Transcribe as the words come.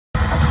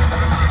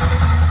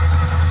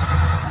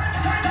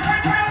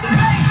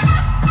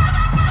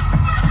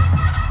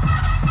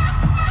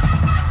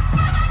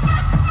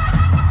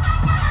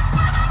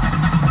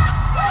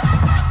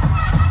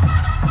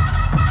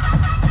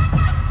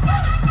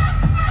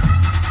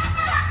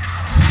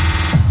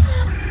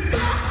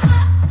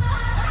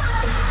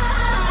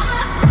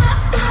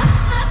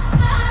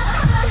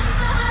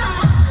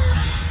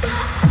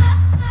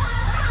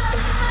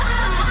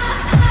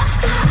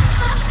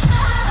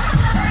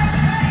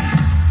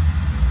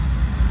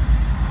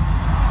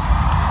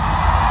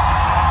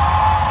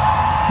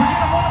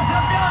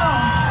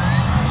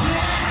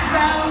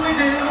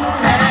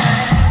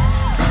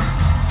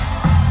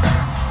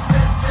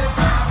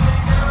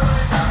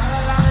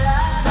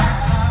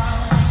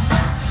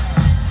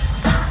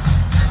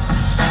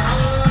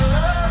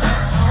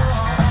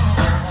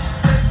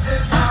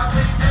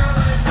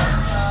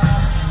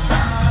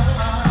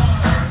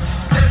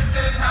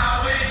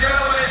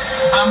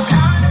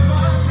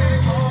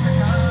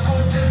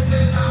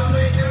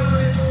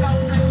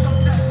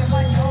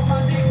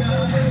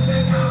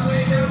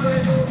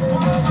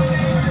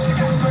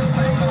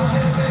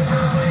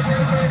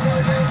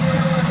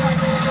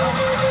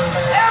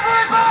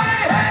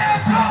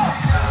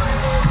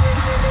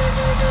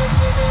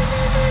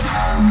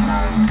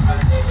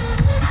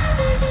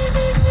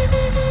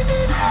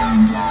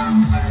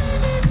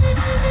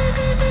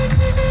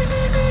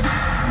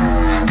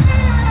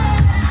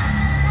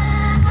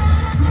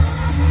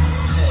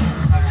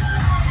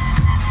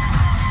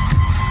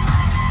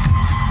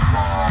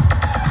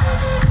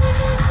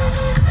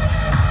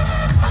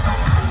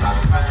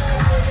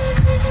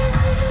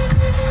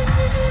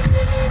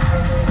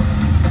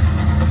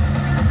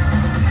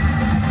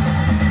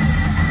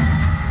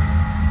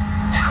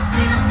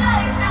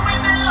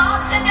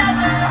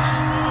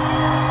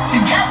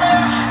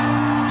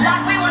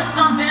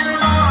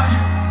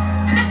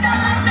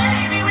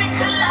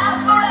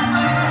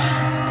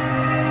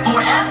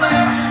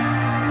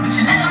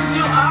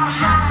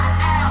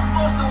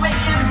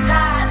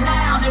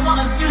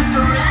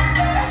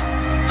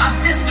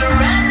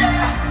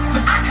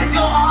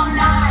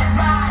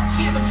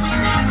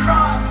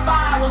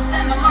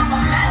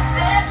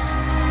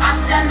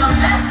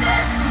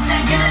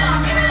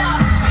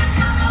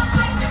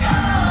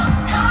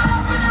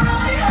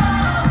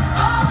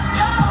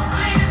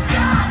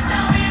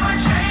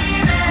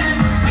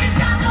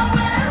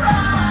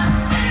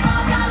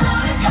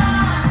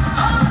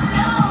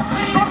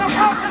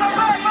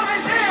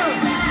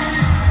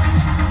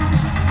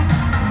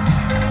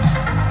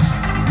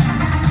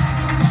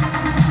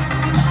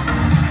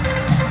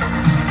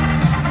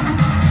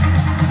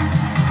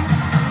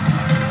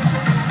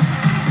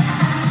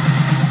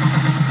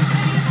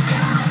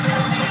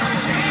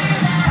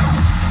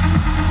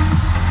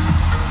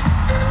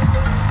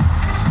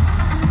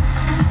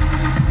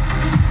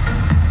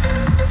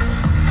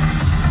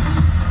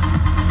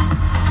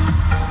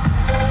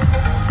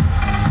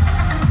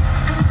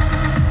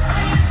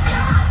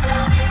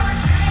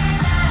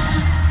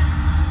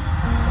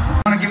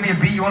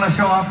want to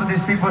show off with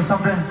these people or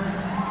something?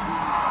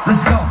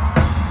 Let's go.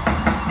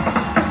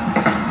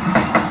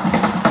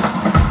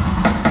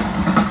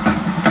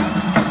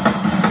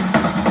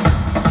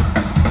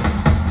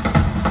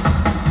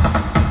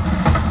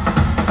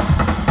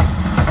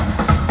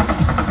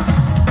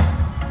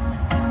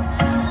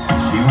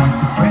 She wants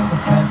to break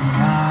up every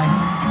night.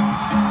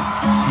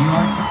 She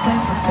wants to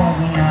break up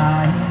every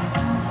night.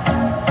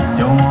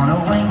 Don't wanna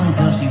wait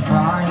until she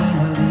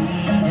finally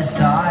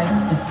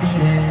decides to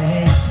feed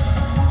it.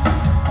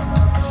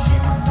 She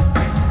wants to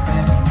break up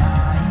every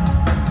night,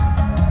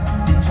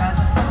 then tries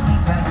to fuck me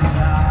back to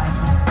life.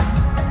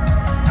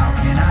 How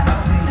can I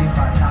help it if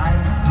I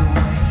like the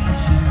way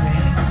she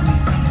makes me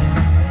feel?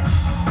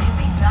 Give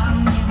me time,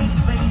 give me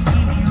space,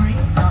 give me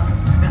reason.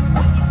 That's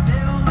what you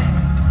tell me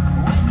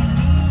when you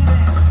leave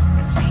it.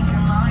 Change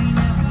your mind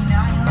every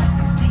night like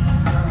the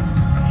seasons.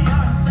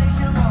 You're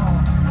insatiable.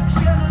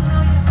 Should've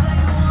known you say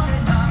you want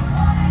it now.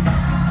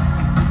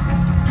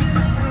 You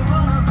make me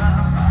run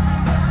around.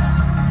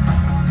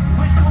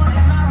 Which one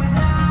am I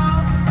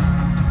without?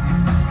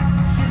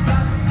 She's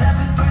got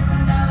 7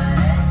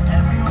 personalities.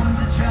 Everyone's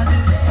a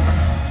tragedy.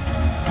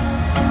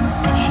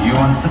 She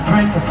wants to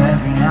break up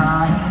every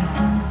night.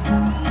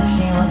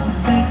 She wants to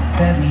break up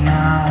every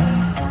night.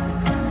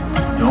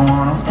 Don't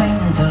wanna wait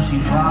until she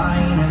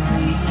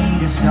finally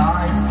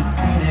decides to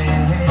fit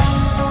it.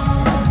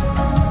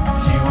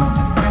 She wants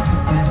to break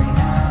up every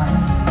night,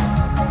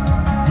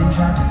 then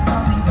tries to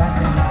fuck me back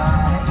to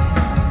life.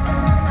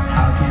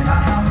 How can I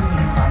help it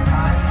if I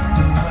like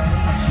the way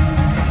she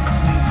makes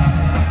me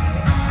feel?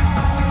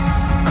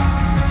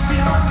 She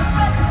wants to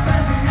break up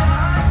every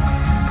night.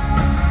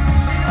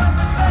 She wants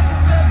to break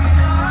up every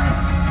night.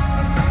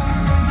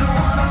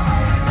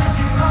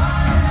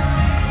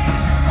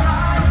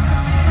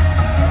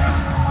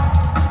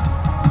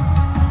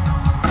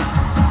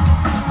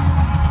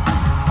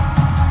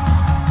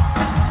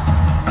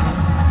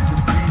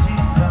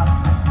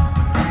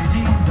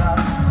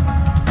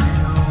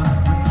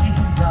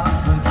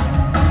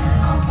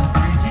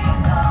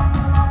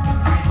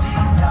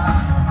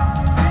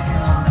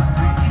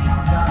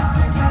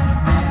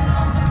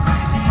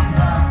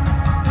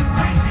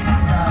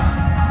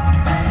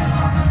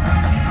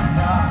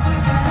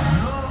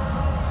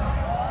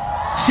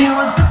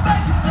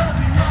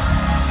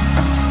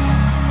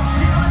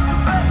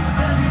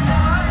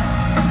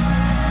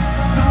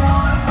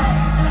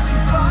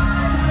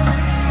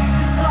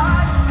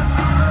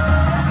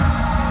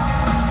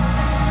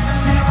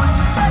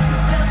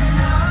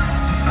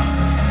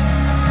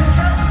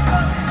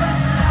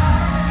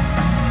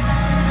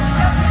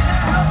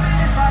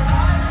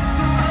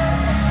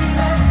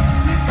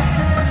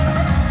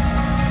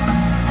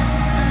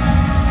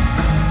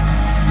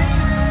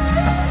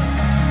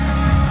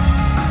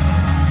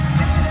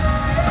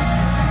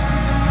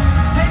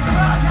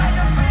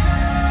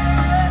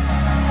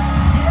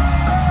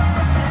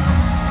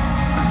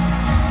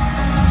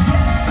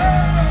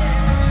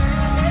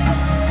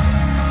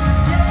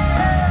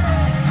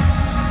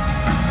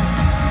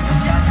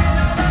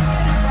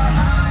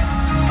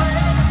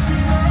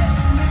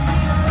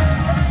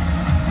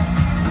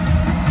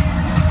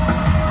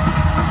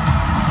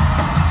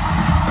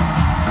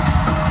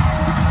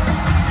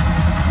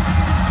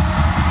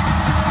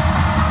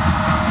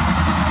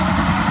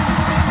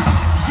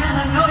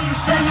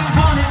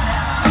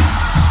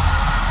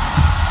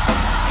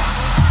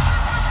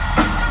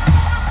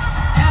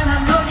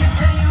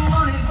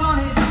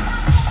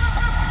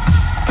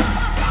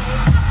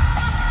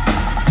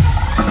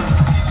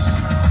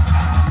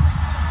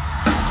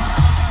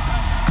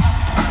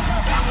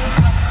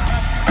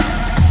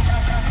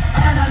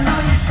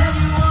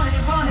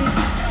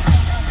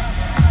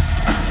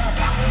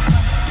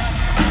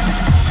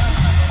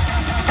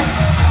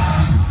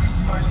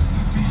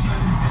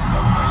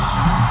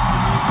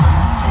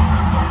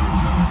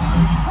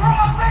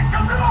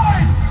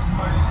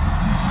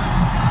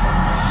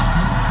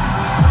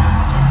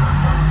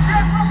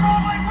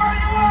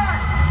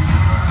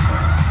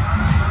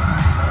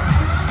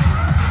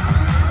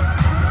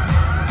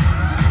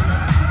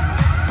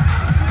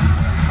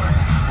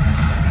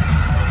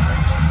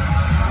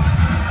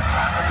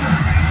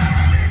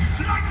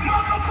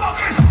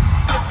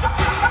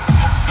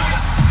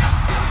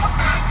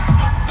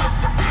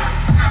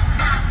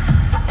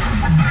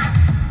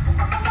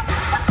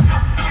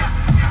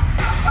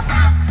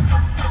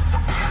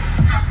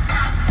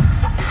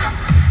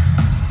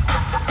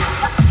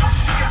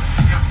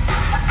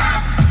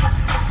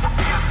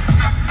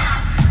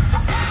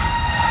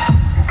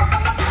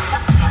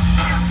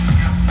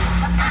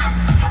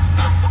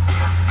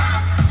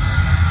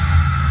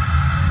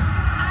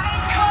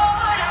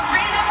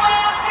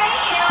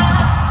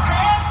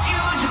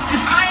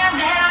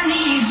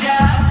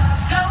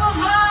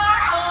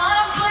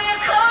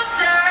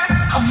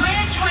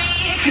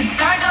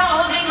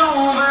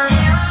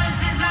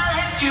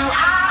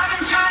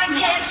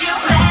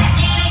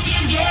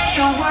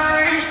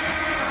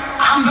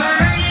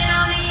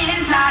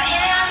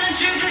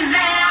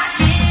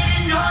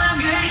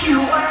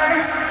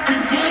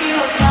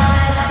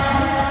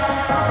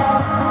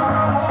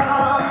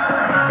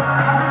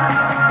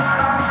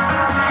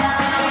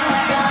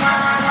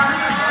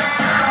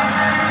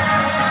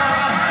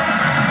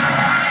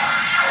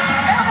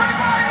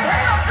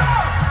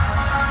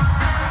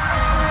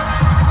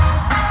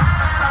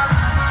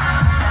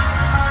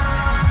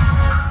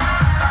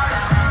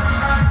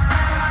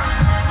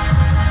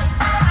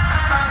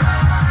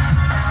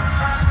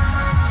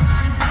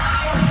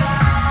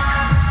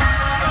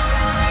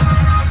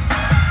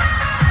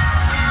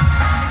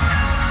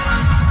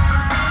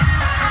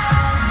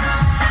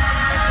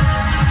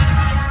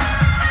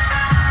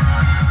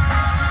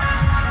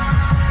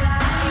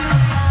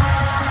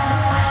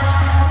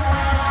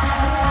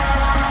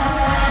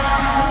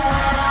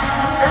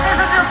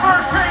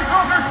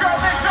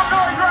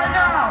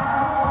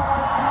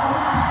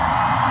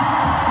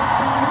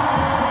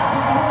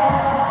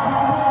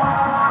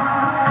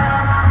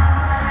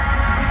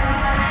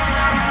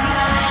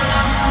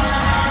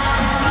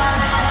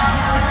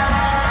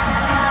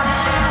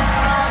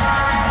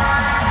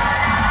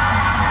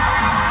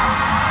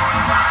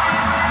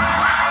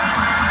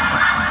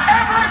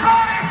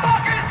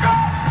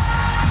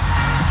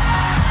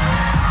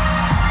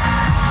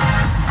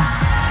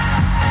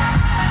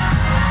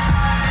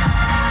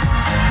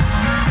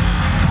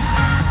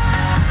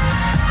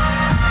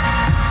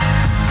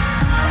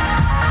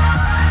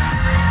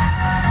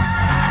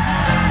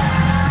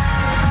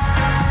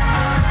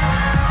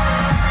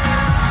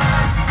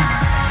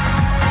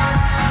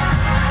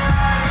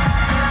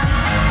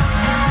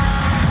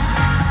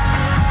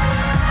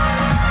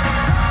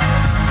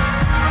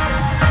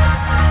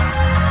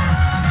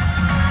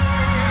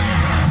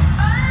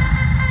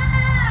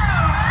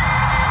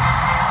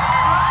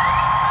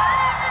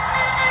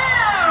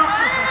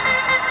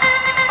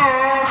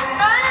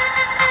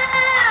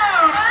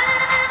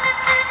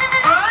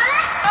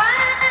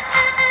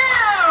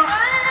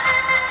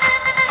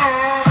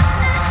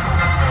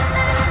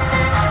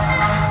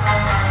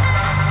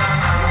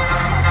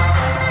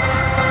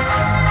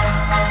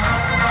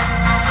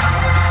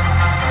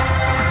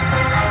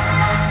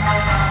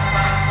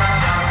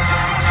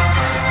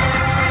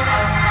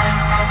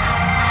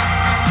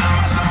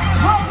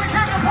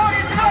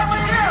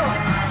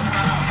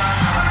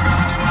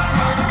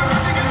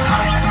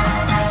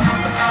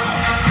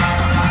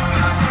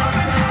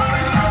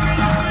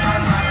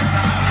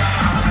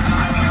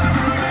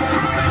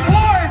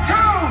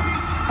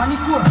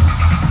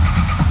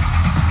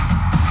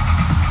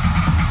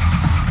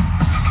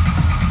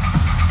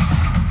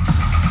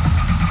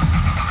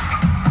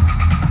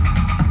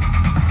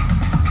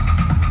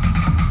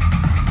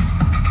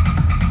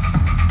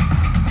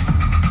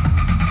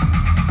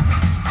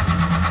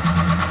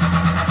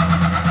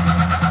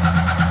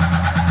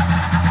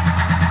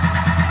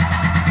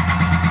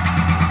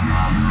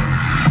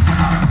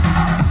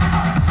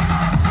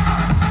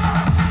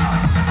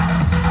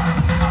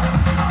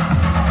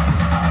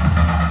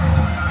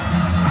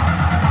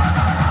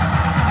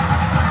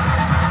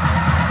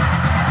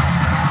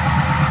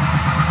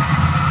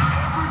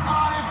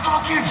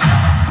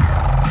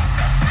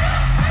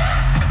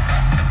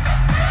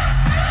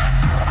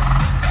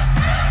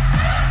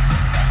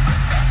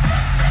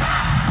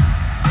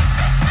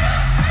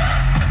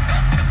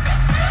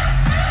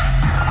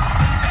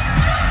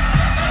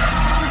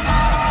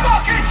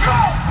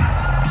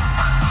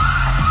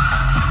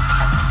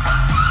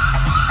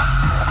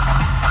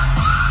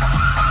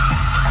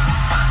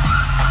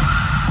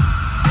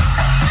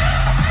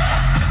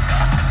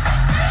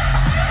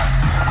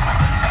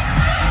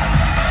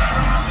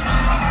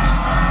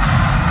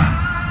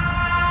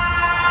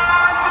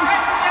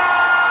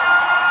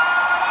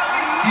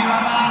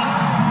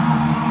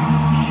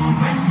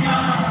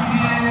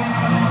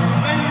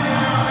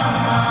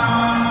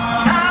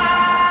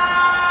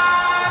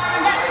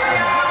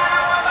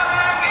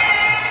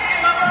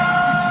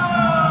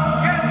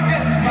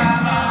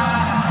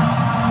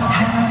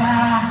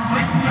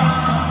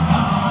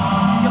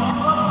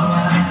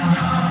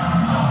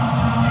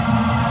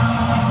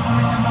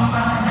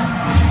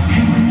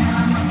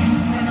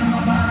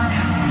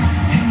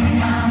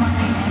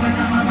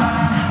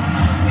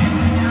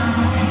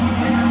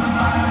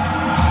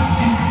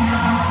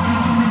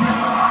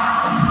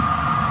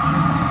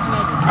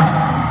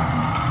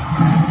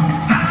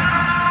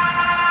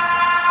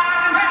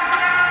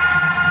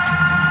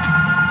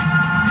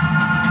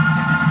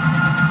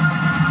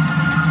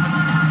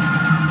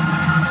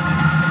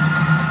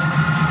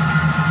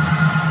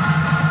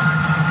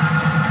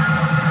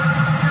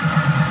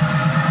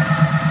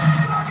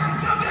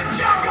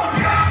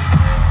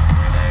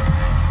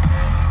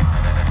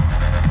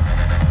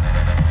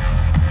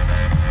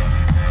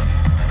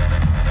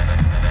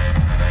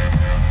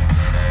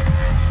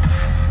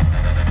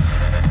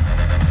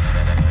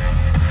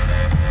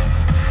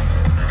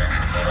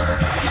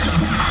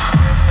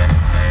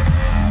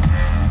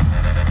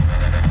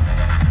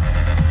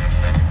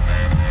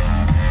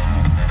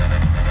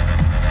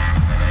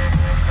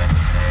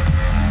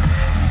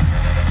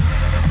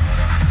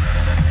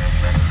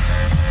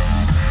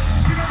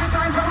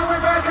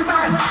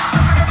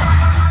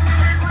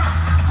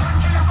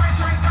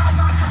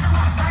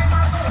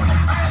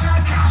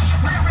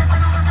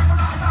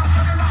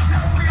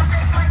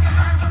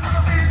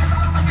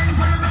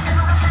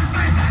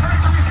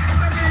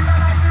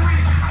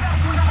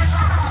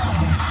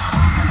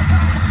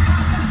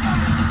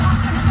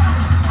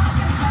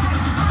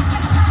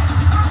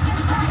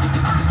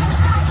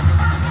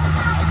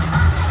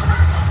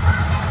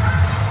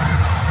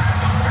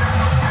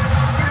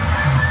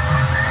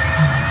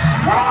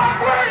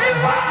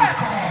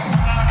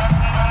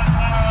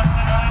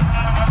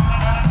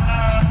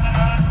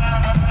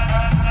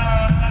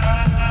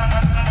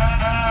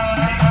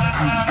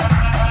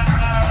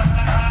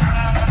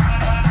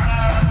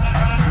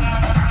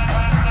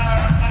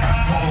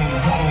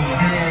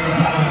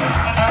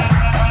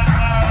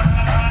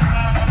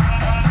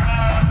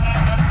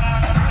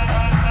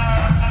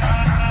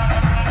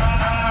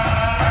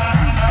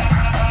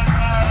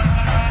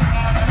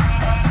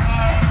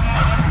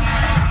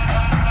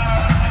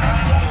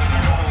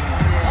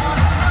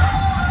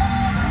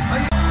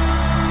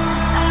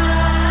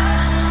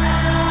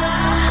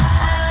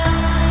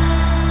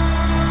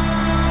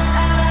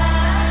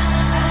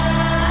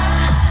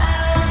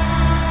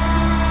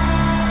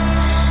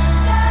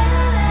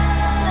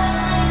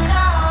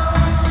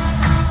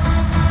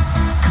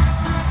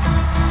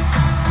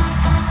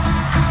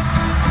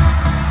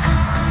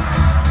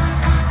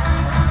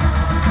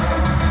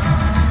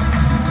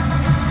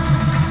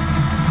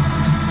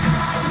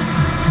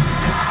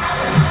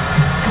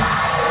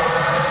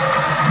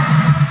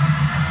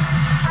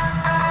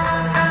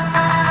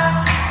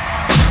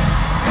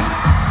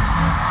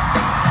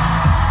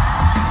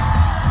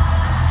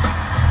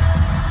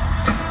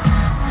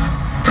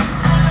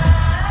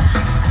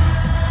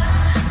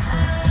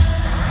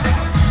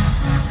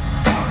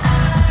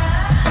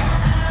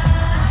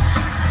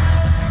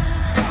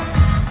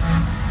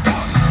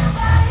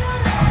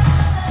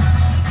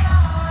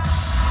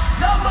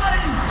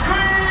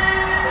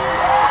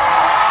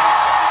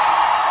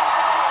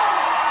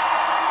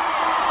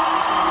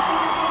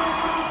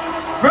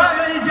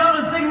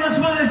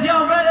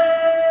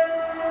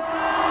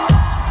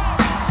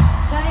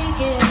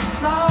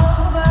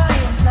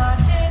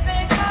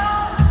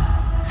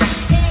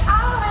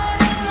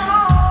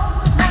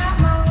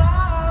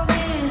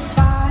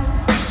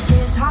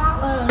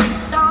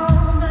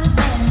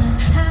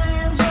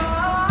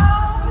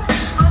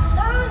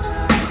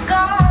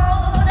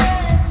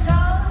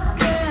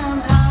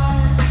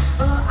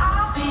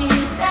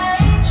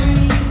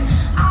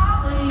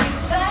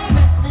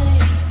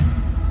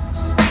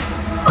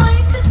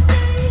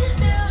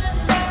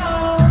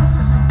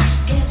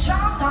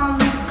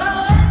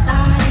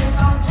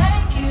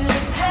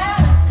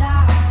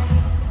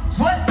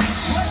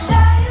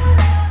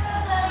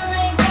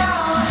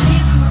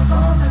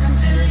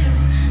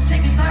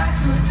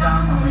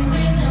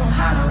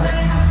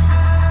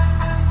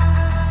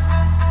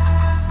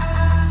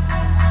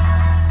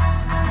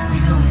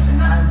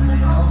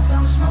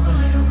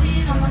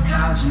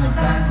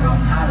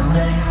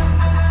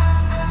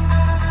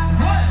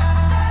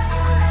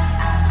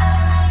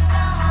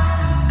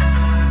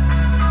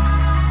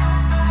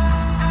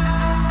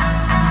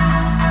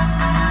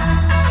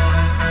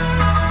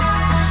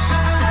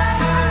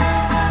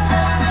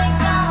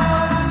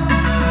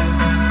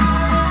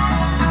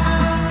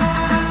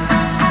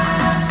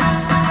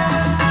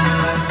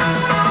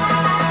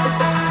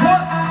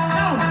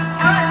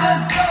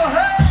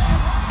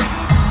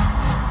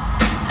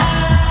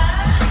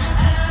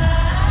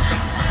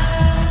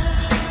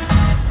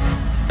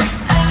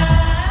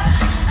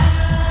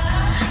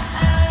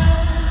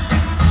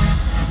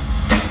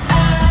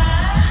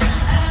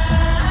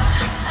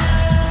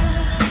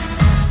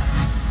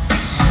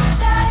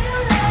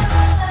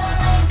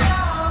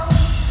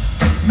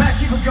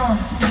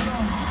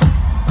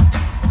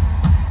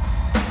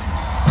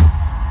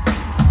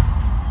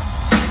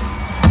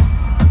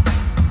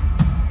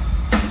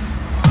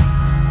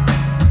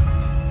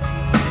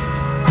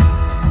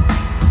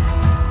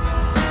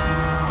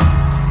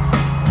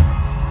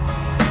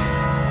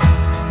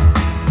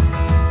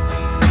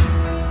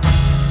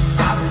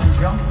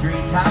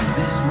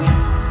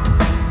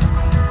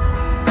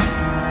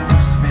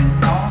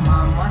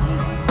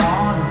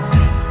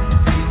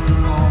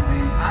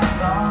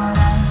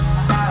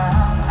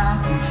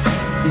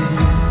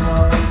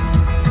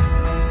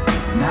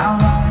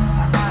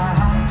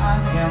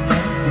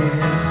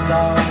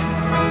 love.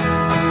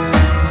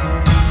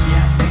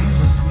 Yeah, things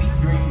were sweet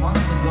 3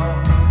 months ago,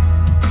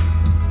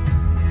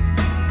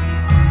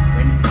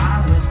 when I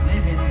was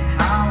living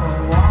how I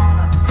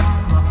wanna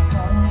on my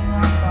own, and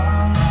I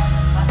thought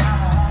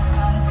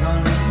I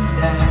don't need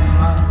that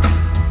much.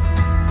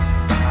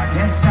 I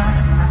guess I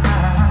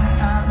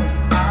was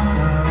out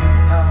of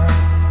touch.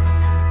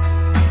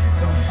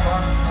 So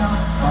fucked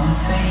up, I'm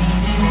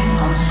faded,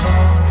 I'm so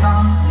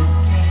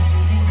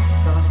complicated.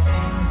 Those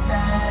things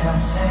that I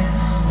said,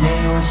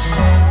 they were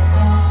so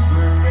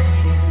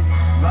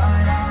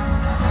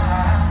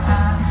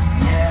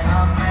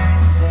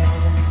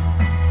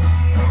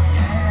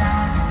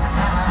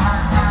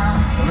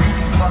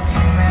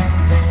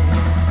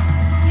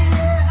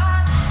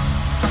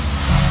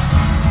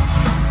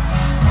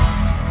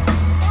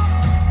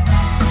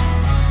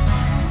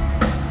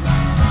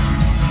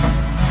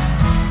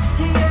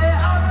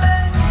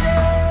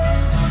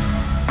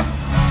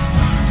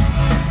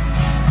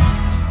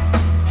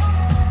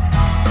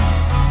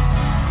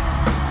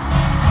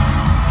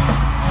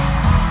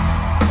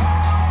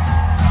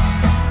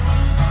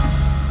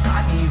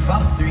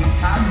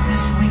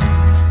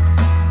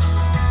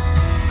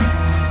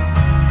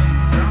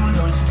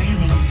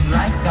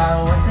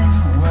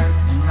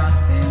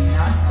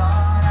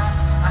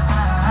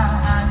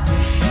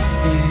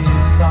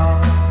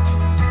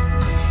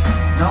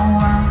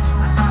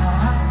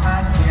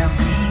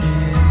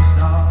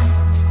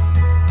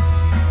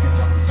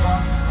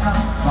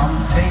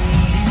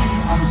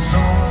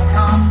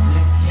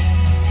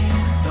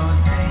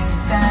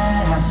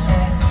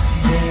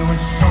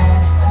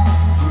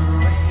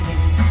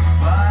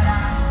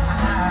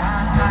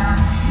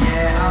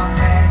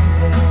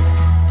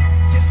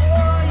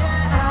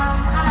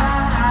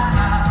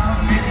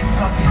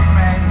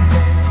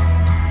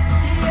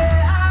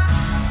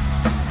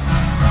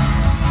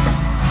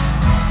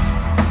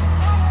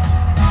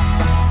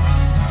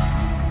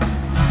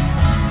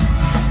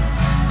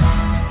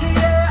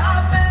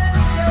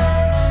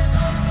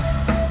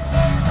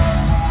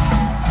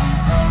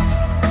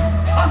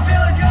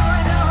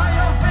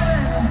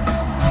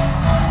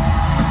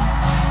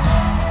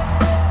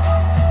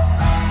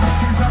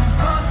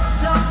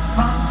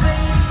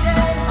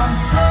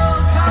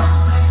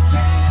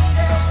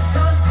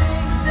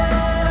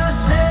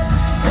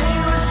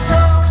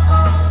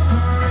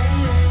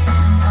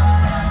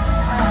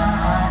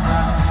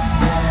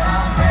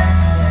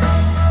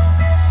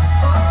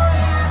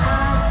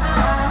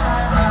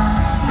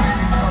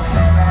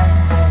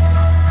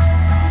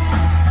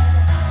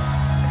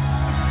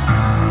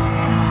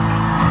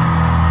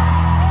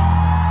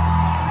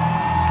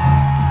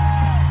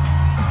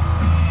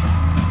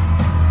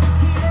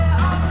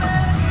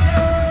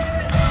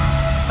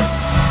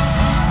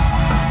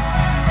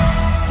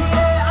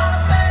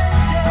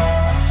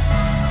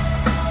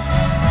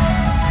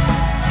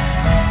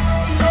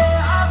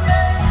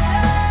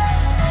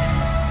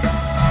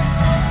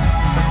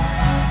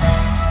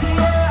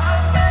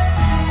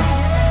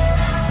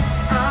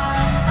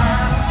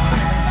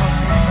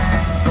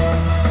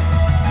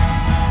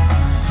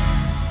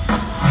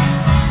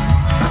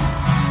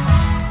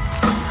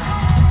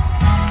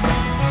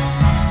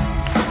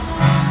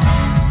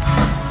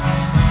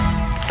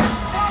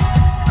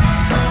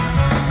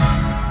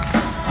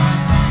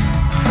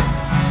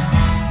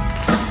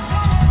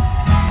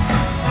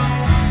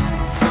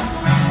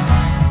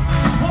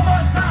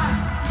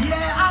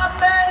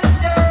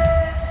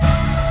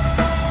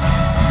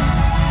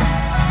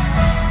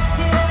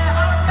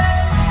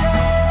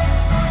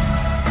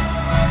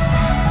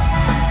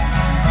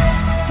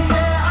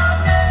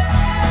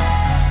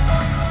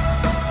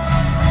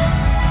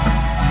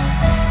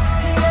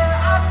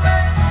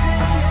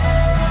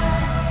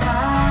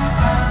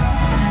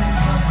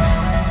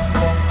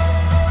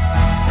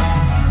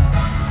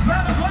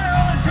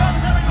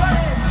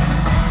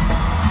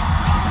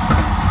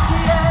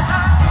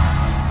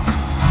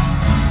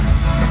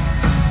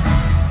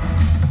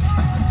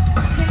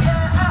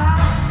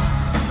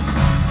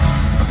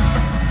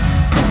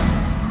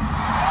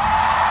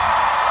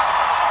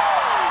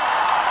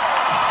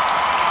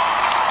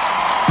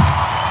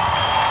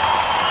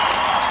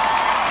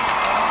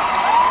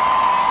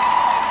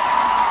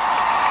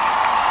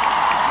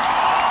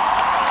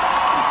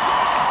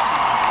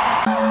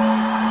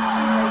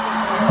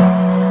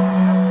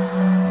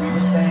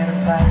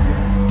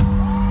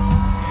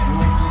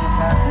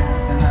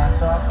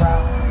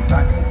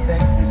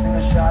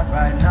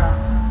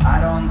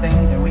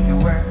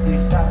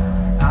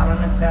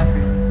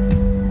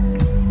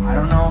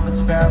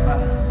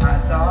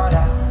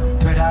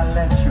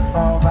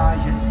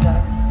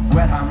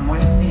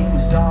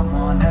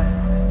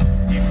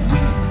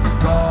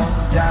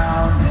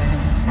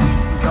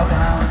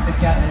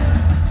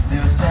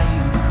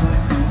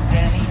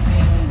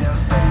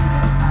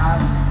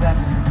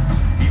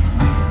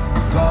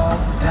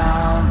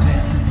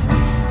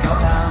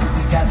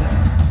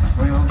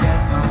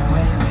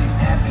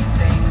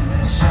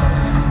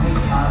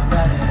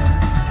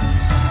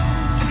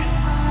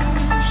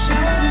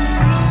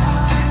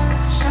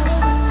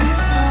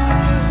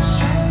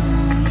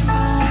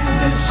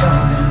show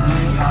them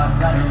we are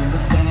better. We're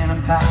staying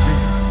empathic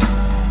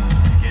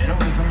to get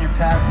away from your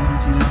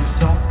parents. You look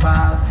so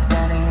proud,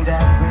 standing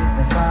there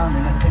with a frown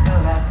and a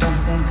cigarette,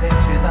 posting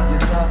pictures of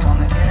yourself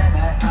on the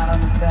internet, out on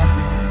the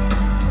tablet.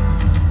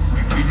 We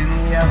breathe in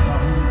the air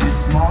from this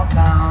small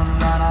town,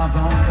 on our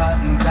bone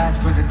cutting glass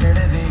for the thrill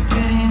of it,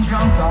 getting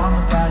drunk on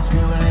the past we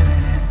were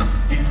living in.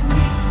 If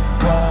we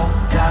go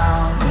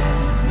down, then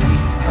we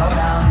go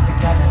down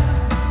together.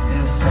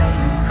 They'll say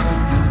you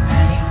could do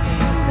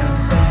anything,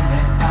 they'll say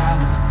that I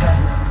was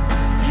better.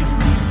 If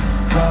we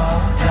go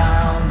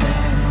down,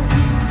 then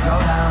we go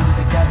down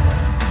together.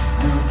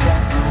 We'll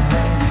get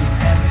away with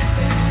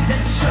everything.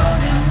 Let's show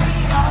them we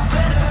are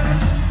better.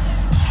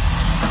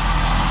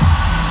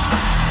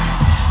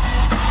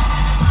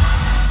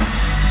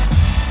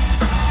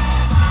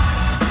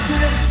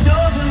 Let's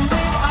show them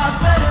we are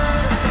better.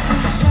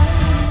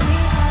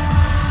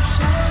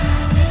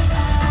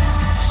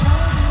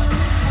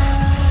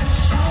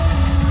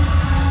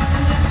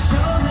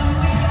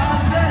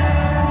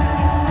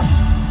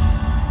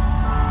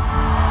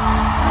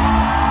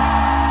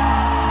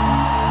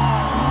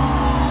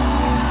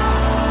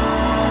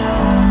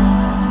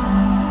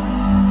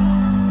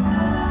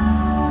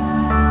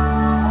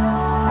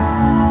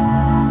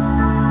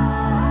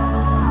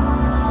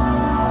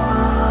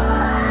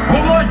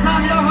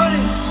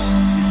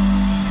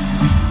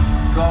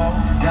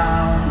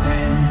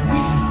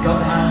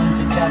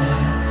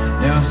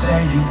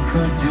 You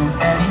could do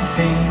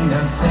anything,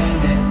 they'll say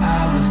that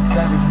I was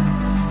clever.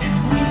 If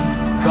we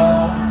go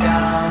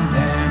down,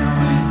 then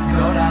we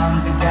go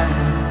down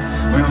together.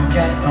 We'll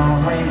get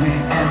away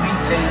with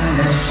everything.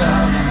 Let's show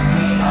them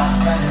we are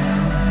better.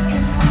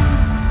 If we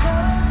go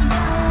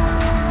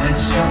down,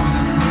 let's show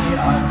them we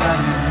are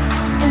better.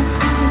 If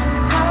we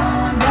go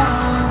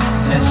down,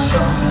 let's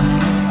show them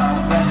we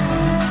are better.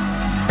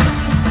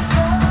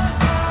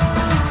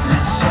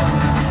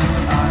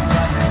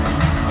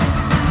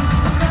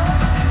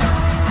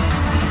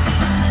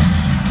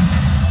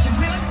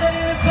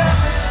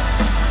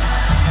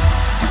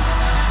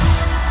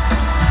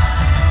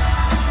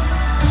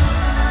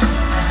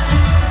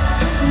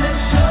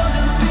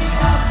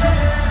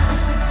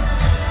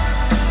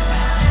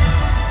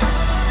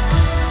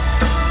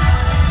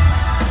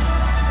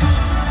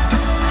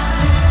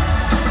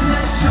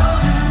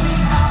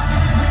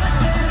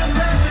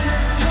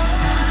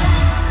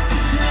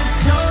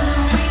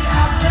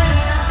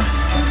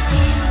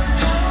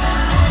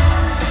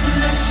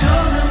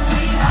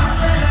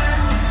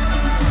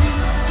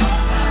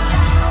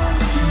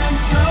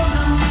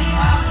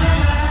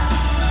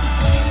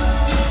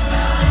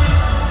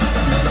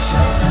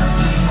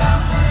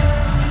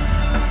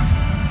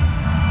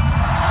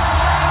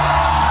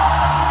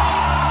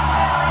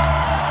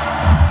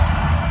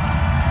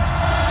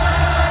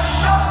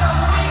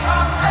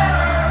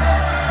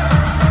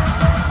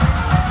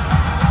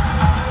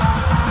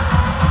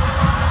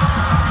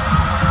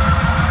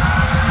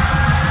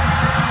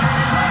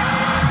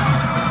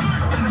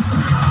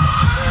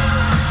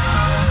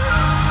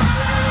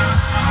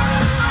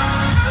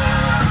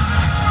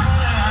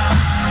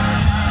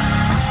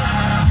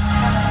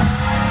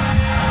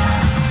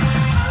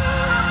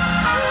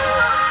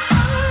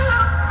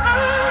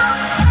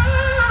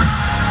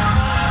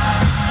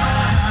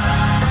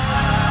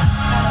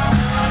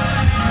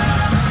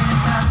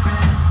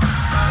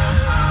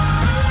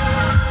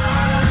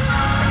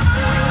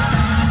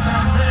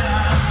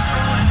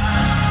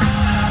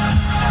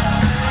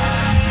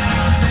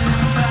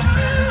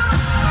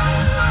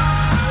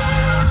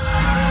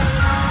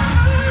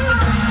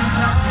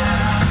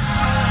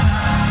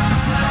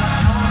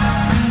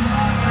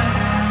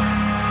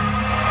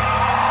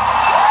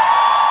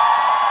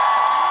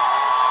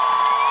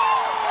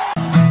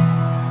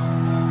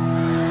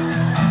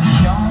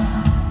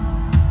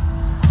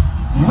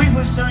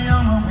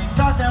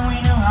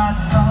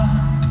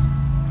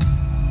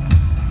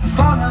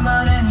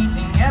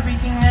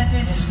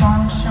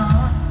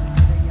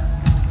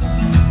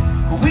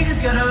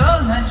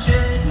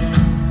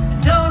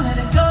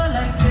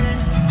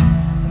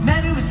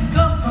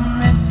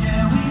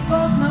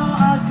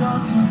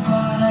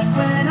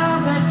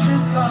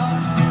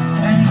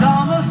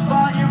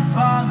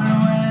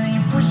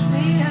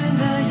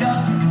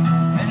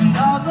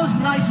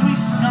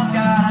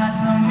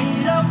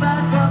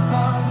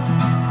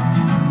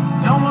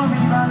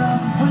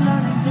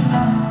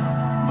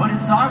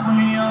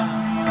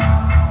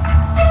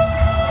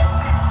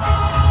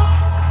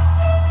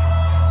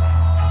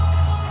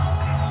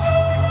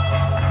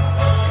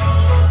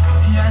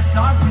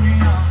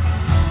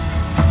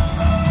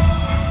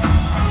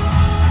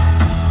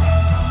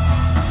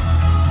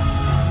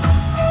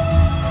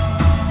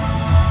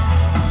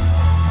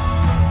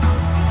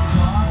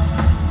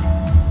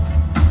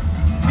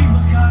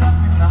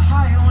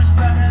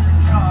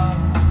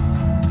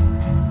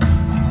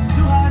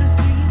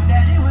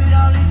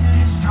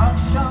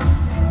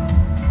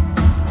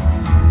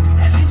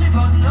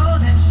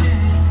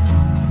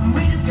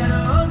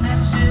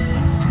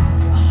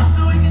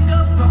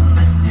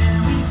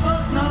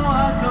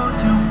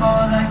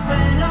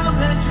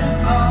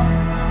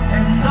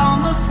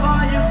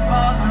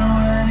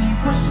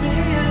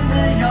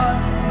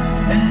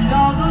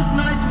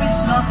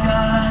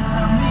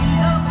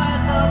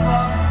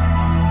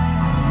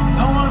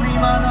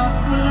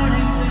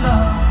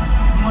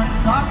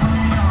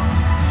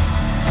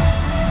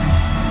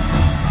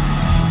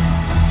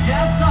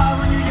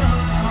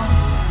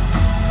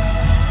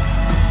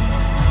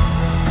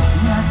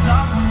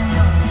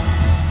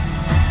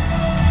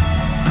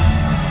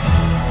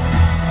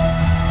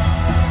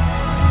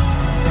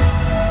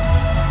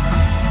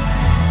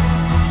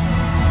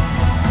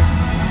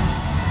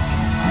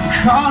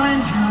 calling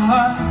you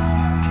up.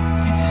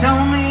 You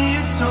tell me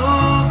it's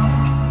over.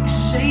 You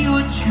say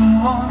what you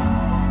want,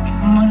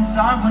 but it's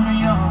hard when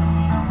you're young.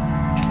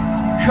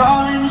 I'm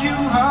calling you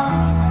up.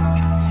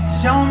 You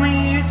tell me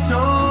it's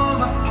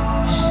over.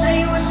 You say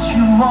what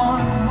you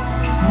want,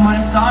 but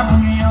it's hard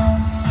when you're young.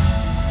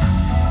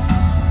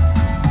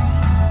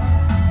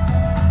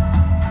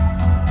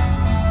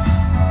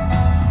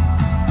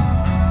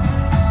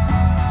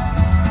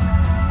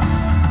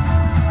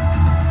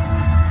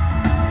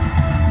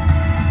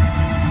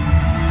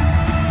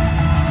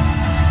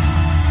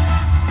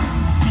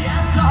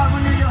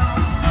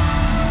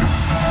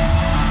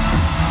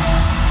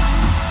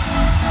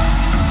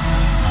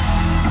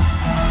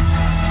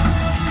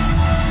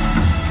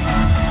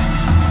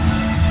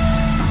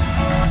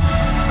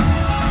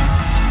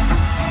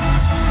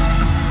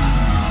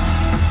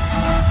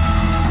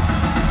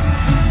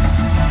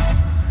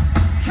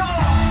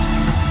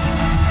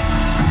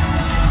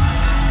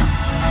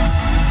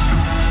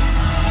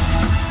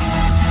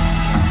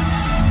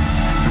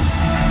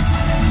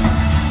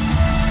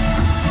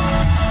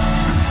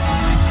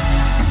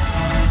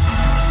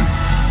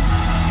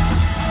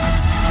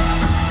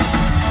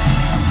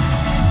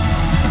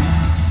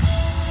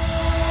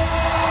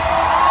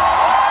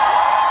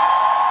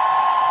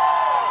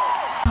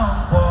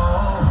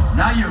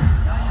 Now you.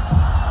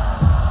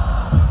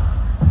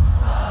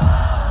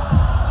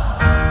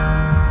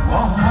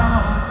 Whoa, whoa,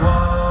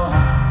 whoa.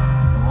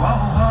 Whoa,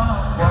 whoa,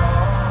 whoa.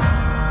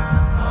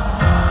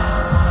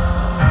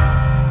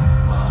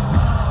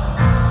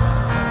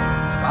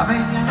 It's 5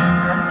 a.m.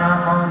 and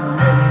I'm on the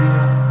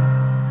radio.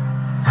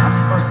 I'm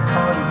supposed to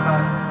call you,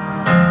 but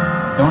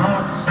I don't know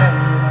what to say to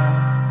her.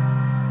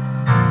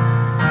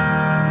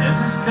 And there's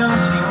this girl,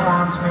 she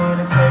wants me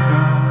to take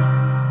her home.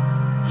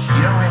 She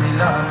don't really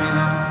love me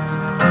though.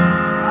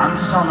 I'm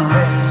just on the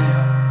radio.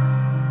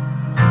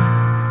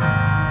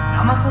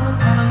 I'm not gonna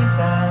tell you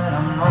that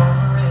I'm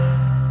over it,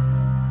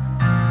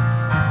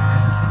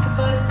 'cause I think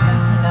about it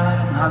every night.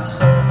 I'm not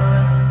sober.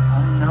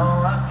 I know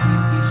I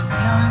keep these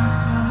feelings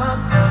to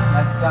myself,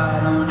 like I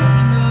don't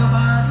need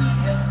nobody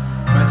else.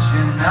 But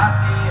you're not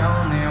the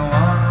only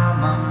one on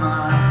my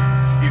mind,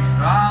 if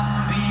I'm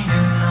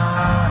being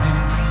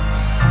honest.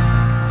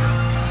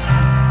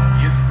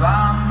 If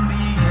I'm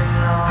being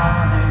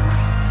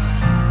honest,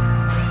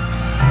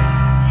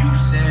 you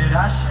said I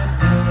should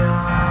be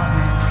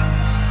honest,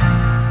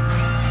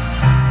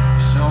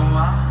 so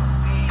I'm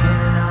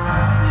being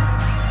honest.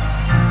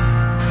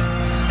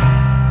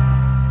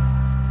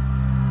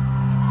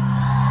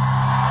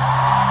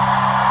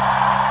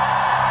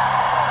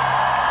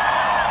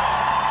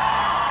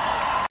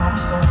 I'm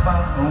so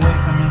far away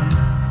from you,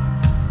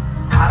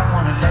 I don't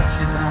wanna let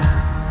you down.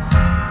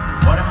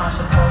 What am I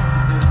supposed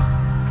to do?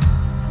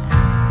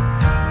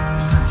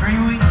 It's been 3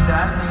 weeks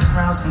at least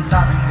now since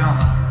I've been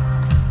gone.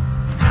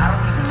 I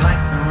don't even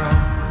like the road.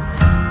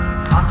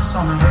 I'm just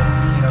on the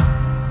radio.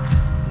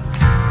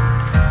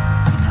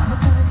 And I'm not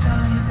gonna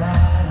tell you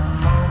that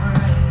I'm over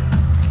it,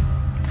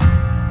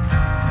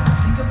 'cause I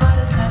think about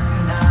it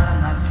every night. I'm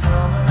not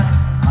sober.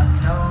 I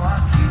know I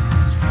keep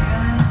these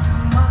feelings to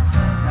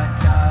myself, like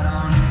I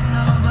don't need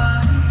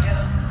nobody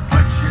else.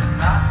 But you're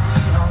not the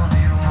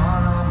only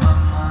one on my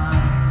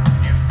mind,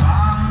 if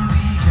I'm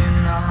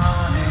being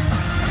honest.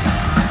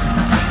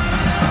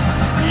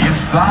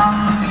 If I'm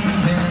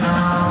being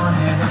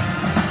honest,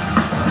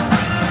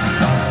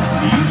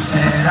 you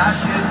said I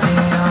should be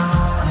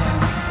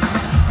honest,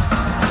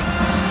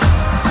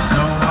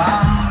 so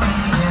I'm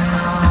being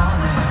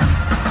honest.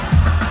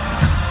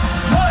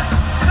 1,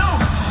 2,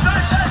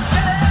 3, let's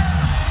get it!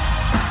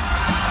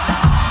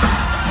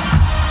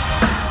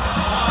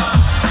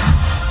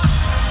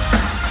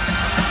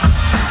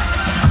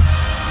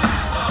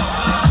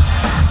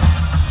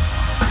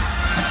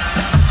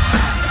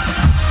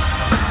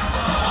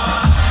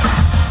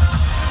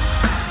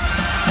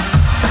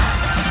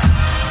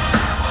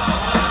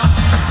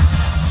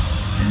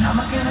 And I'm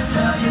not gonna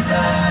tell you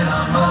that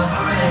I'm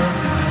over it,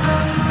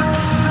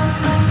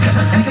 'cause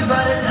I think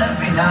about it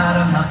every night.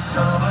 I'm not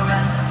sober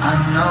and I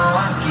know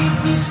I keep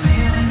these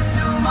feelings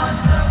to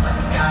myself,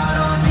 like I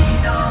don't need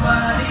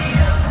nobody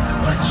else.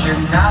 But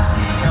you're not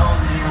the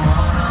only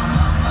one on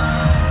my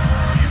mind,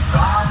 if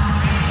I'm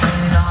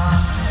being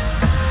honest.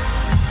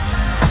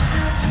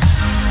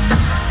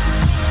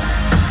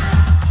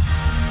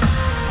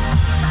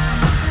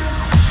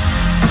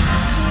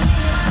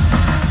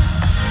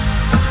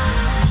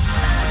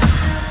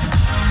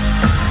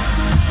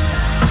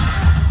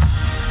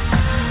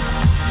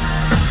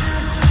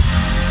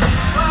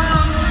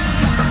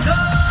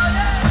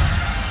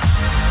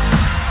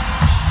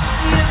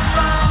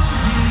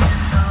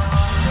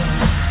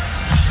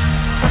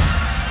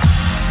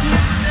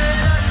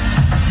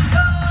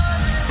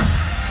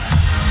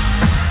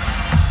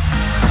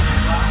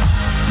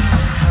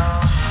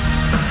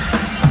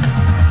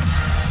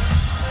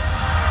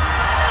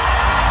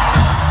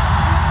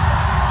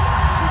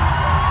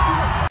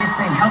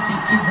 Healthy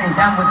kids ain't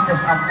down with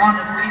this. I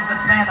wanted to leave the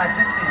plan, I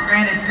took it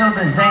granted till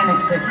the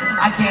Xanax hit.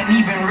 I can't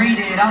even read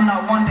it, I'm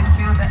not one to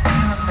kill the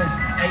animals.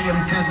 Hey, AM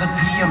to the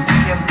PM,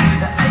 PM to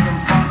the AM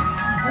funk.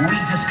 We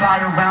just fly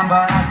around,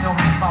 but I still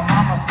miss my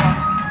mama funk.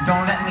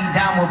 Don't let me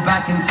down, we're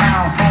back in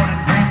town for the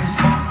Grammys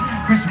funk.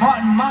 Chris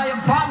Martin, my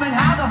apartment,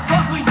 how the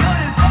fuck we do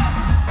this?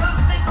 The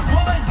sick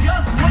boy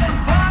just went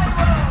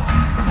viral.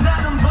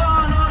 Platinum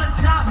Bond on the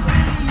top,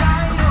 Billy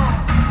Idol.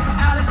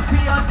 Alex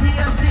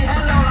PRTMC,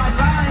 hello like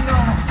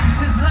Lionel.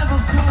 There's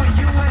levels to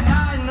it, you and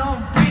I know,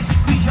 bitch,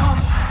 we on.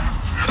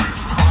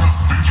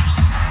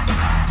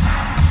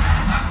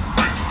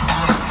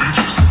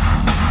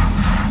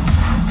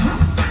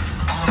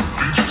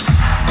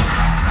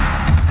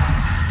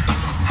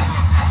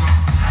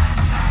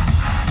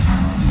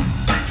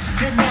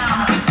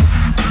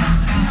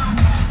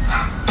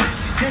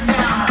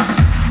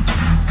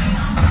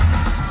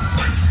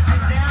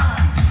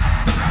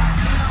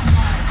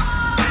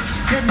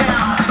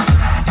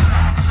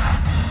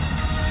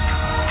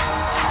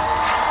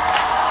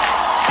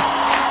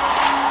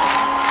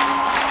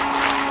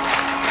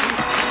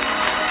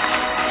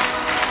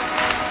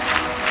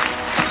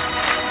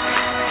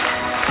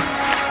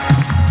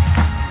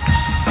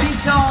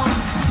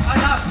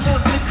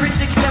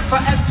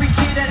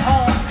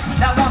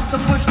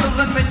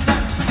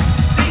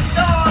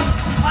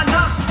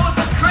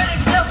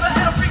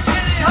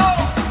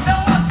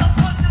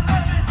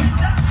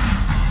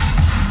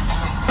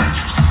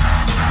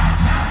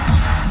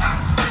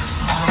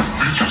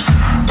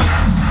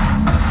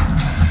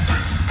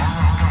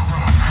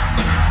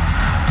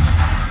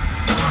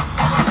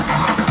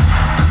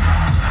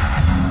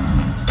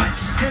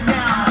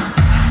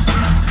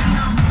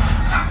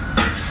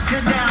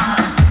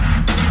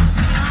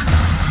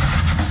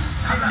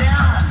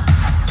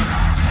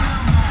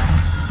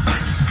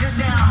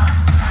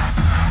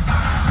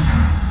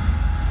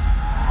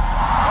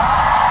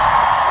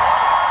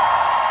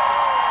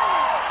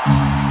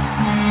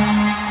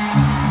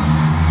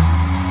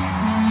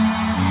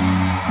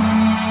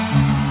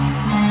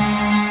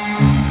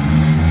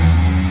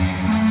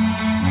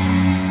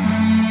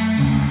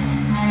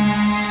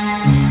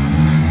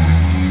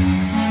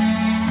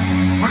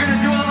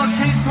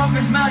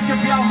 Chainsmokers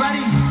mashup, y'all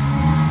ready?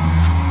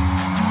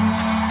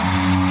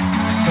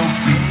 So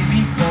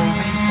baby, pull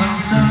me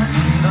closer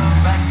in the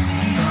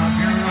backseat of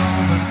your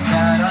Rover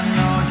that I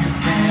know you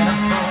can't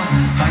afford.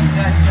 Like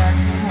that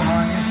tattoo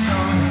on your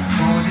shoulder,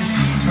 or the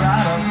sheets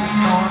right up the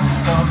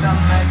corner of the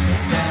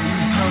mattress that you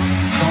stole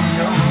from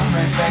your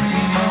roommate back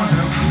in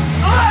Motor.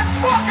 Let's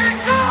fucking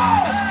go!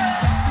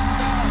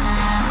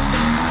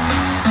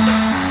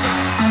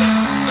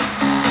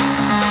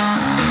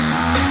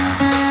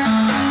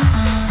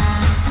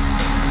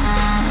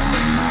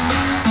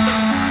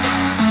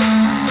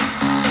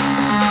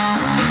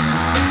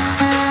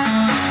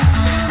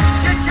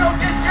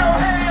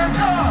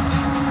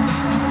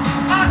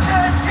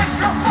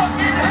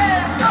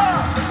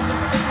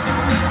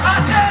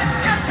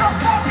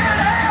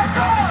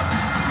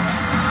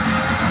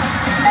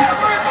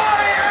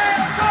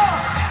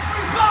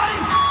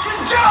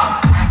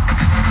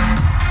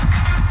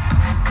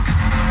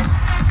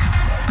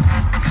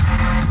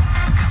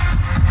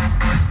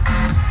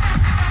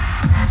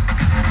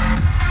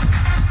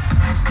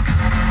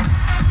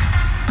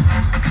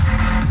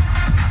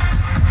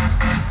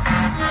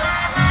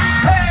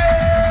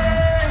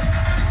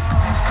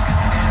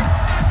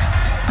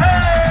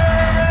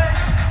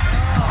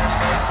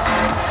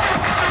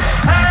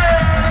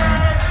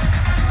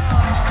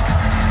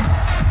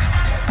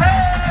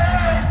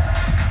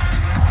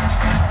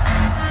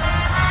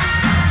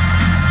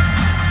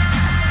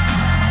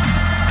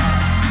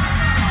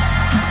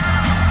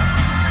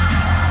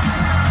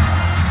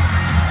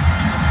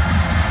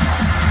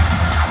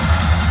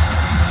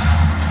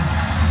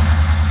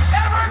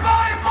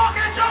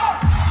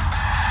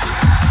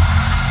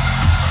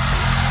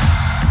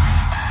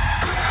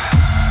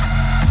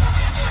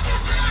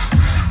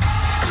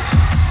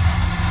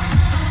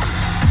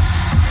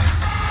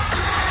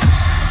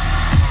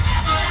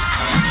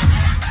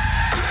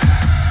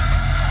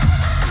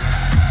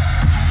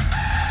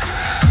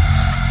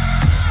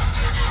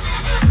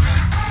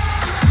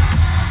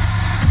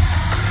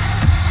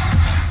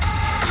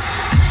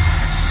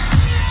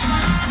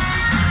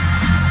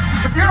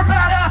 If you're a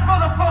badass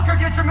motherfucker,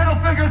 get your middle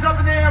fingers up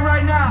in the air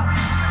right now.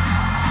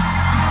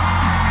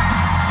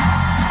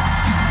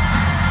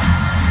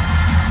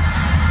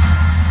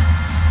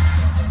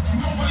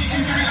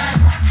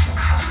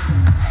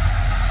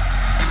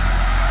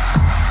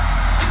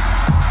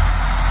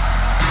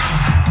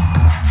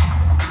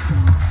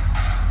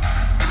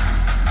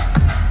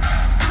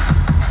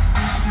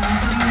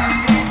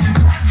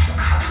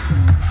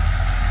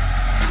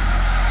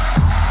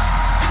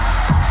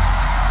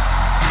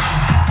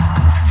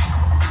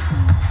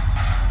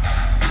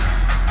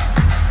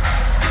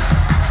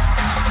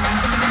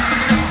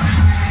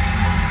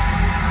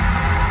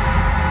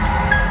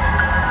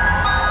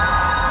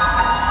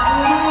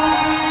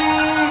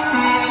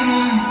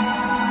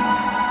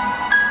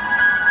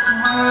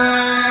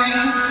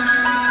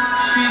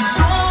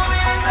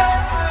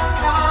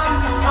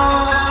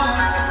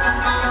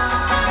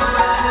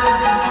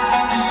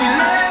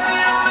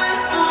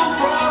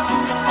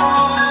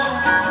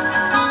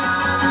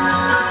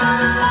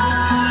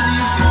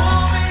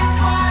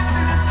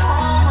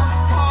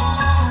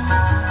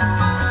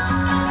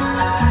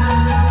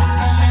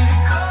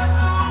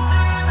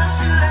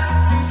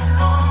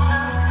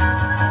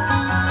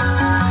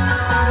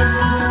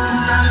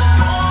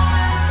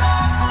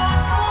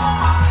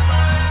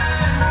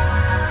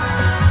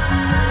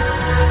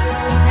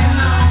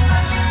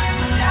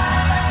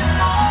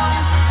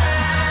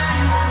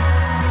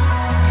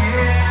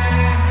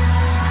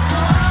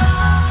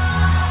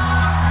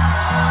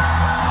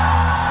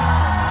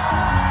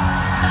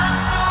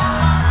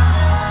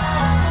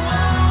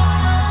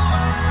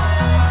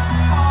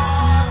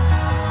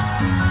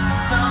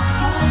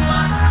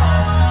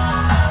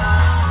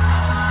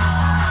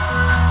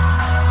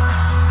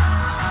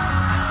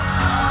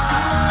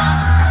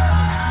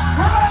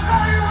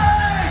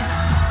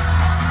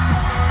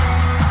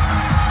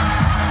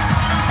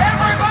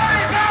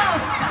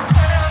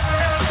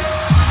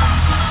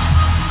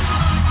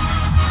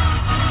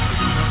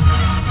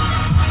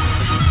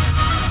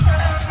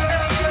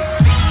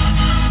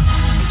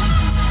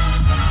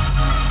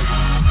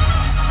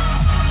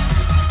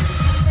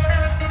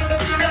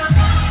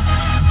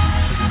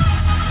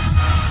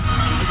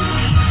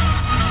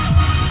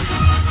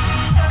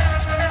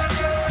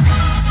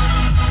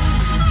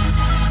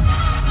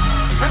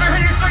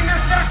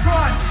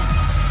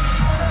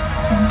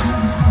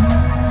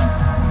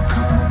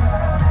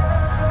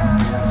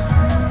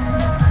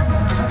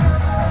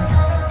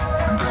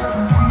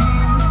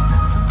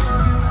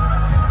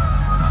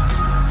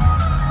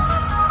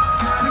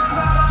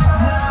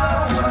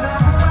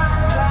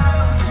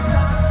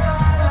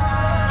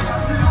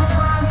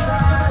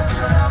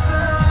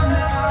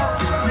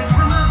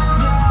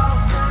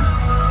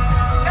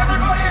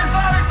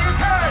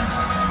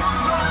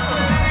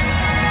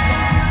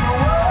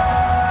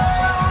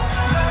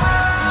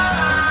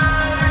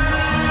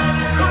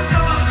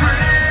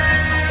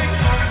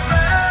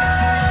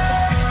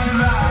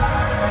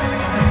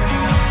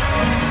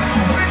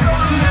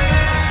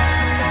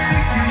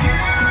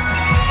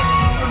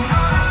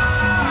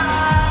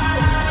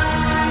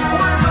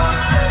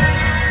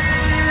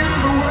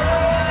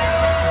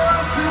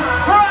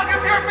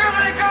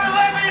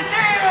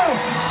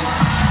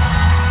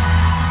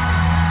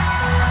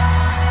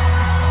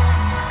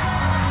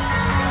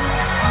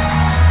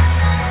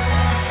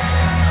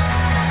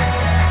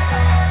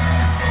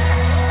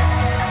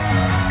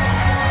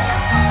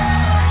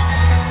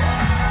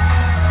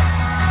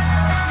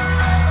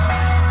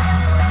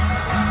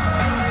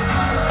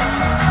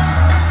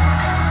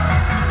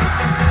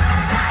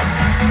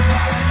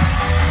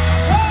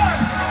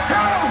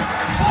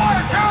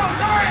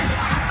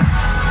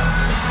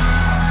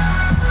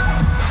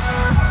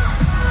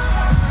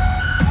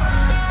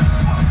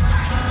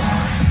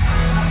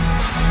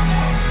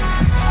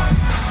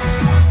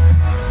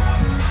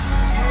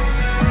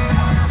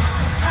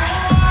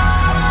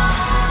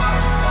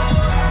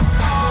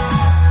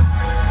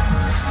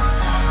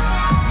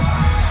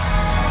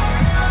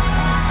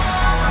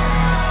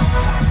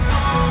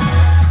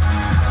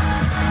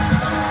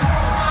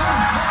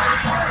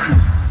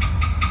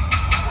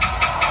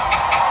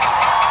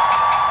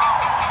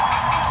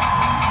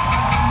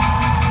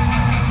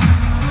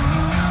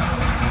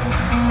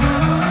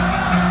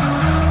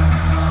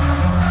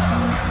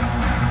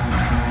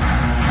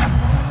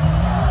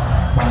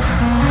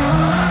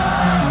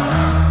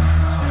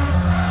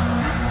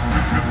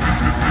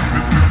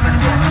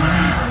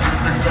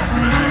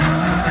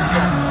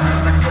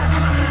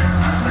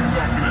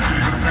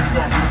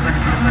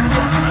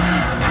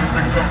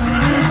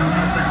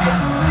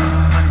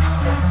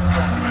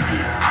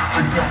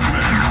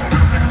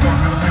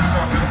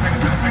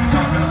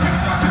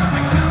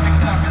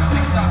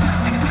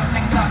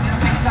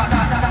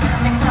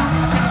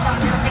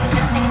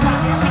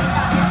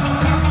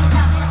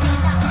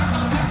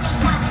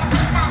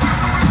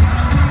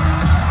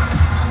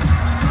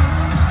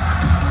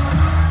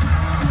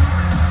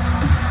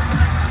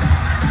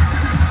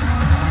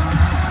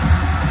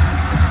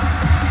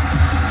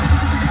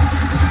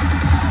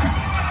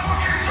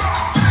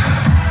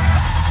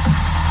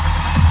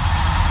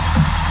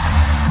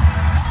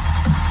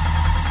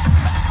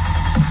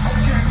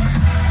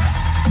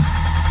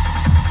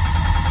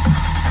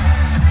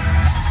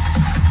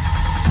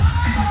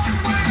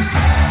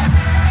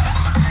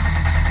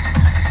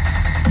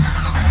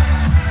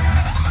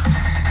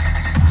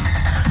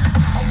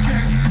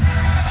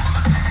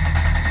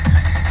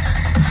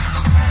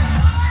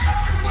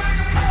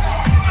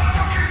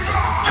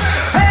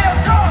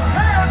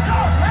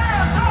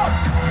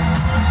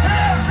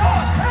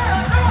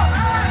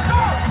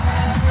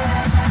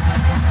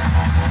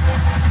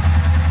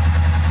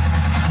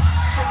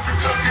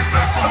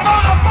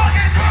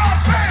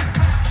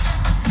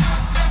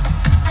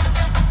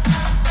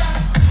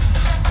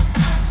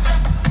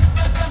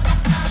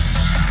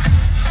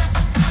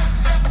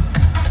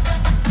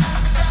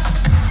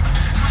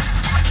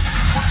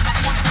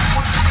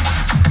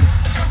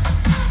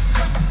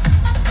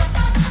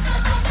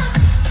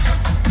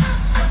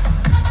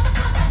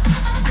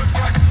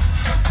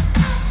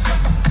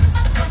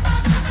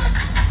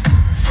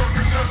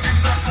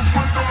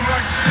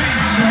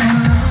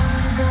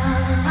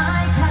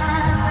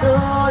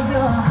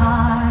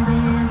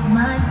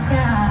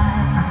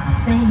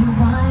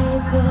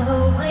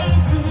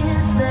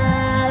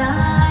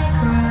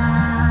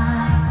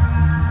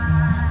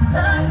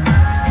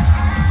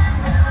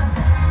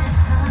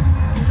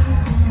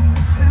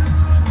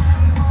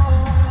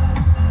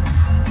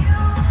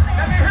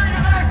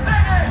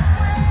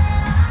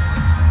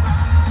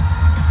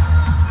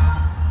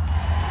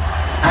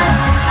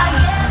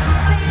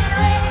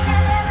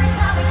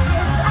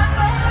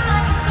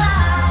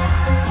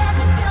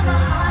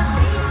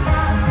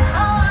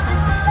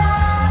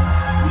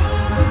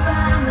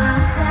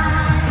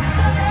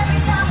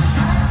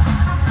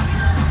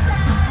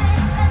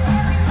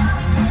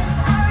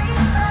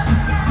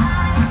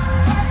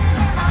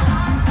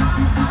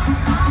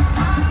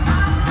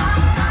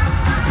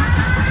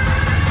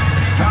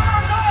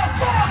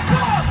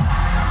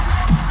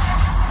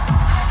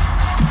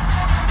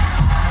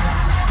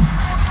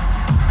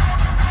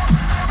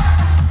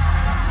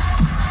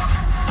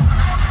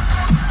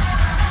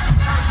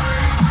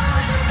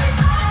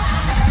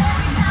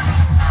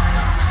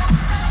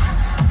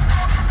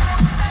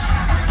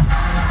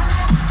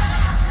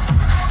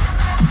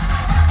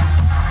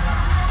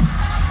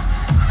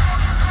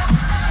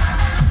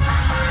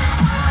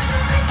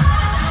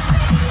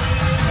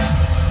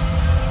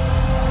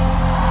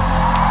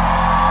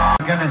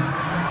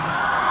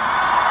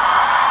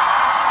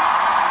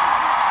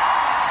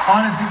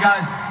 Honestly,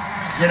 guys,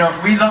 you know,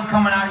 we love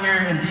coming out here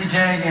and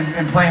DJing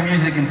and playing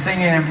music and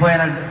singing and playing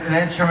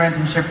the instruments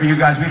and shit for you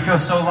guys. We feel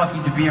so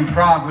lucky to be in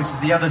Prague, which is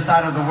the other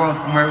side of the world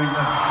from where we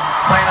live,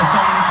 playing to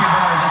so many people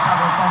that are just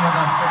having fun with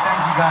us. So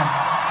thank you, guys.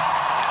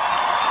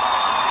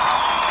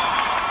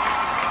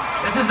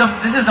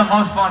 This is the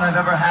most fun I've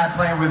ever had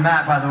playing with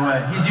Matt, by the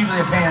way. He's usually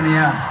a pain in the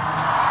ass.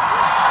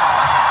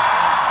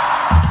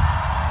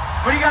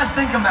 What do you guys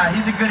think of Matt?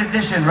 He's a good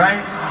addition,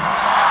 right?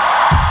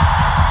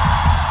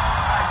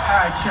 All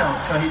right, chill.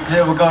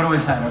 So we'll go to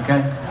his head,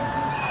 okay?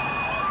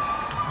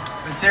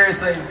 But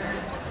seriously,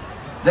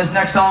 this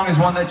next song is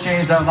one that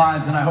changed our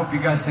lives, and I hope you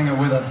guys sing it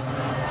with us.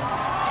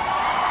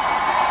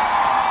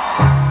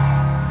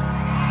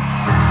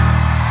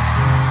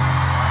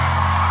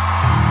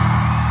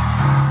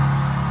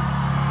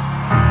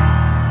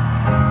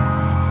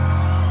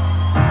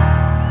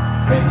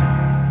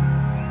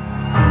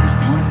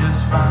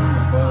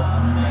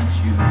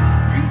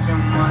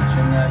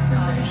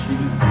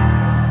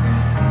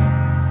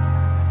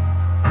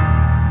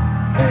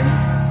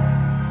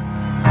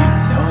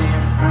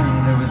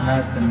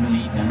 Nice to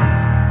meet them, but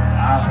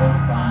I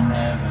hope I'll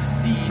never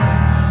see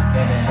them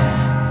again.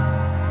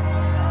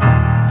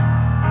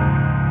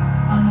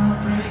 I know it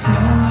breaks your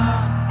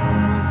heart,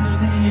 moved to the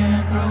city in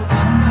a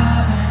broken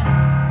cabin.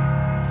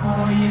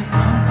 4 years,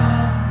 no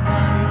calls, now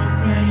you're looking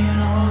pretty in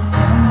a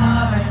hotel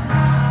lobby.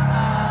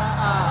 I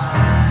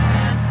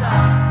can't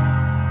stop.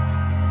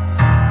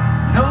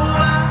 No,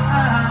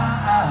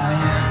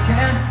 I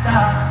can't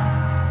stop.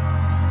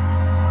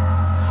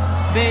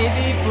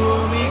 Baby,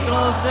 pull me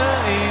closer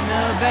in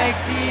the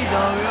backseat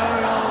of your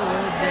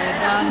Rover that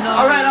I know.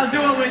 Alright, I'll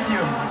do it with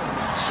you.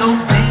 So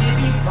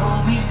baby,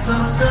 pull me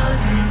closer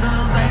in the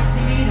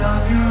backseat of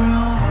your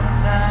Rover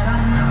that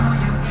I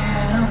know you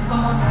can't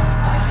afford.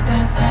 Like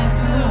that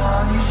tattoo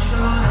on your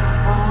shoulder,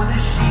 or the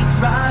sheets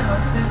right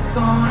off the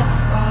corner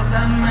of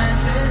that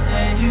mattress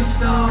that you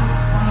stole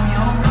from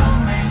your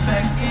roommate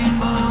back in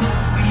Boulder.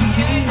 We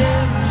ain't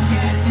never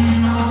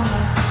getting over.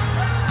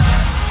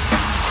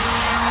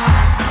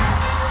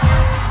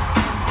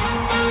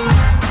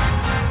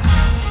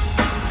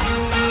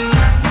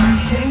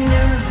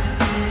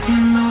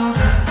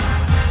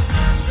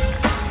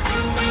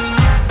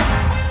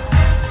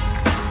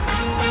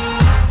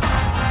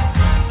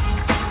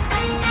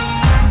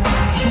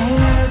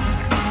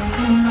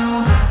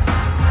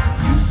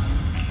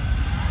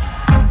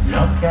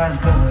 As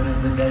good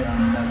as the day I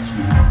met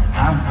you,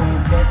 I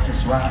forget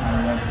just why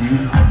I left you.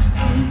 I was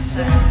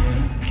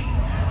insane.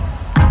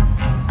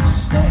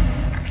 Stay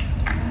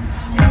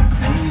and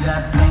play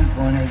that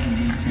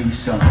Blink-182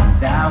 song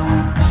that we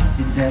beat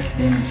to death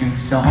in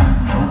Tucson.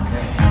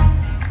 Okay,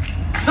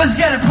 Let's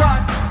get it,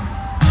 Prague.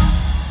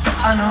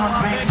 I know it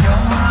breaks your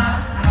heart.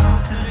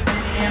 Moved to the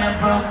city in a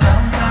broken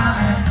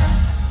cabin.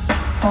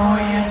 4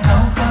 years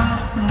no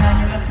call, now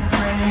you're looking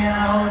pretty in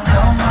a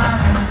hotel lobby.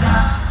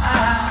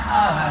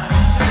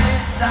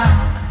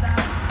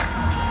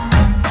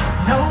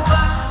 No,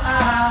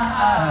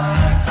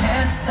 I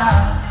can't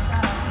stop.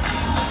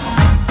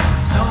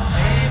 So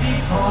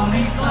baby, pull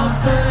me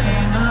closer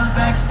in the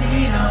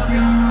backseat of your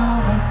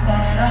Rover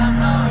that I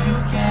know you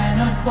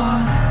can't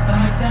afford.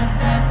 Like that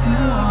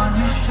tattoo on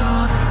your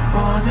shoulder,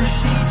 or the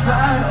sheets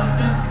right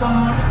off the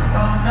corner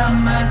of the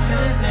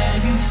mattress that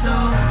you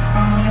stole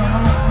from your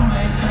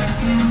roommate back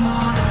in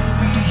Boulder.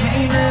 We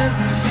ain't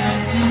ever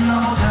getting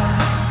older.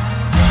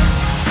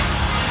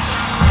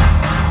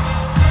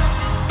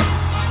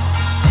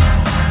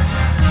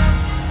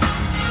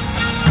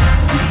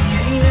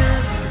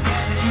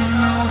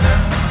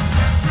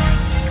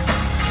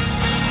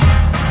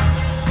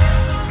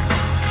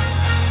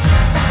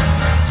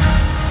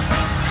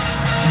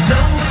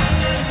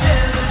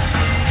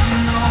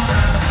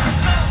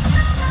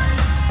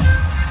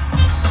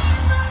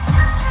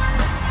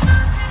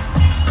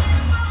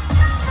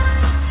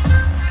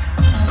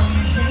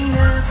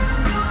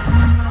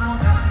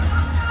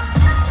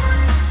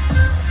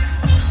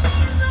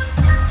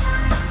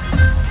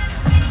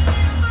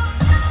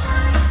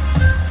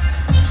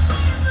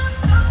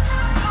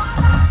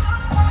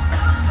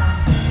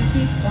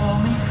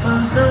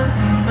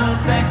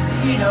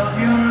 Of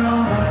your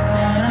Rover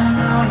that I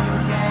know you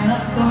can't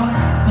afford.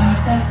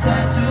 Like that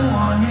tattoo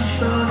on your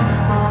shoulder,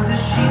 or the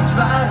sheets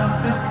right off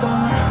the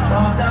corner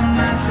of that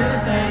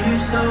mattress that you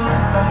stole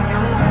from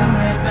your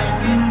roommate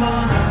back in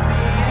Boulder.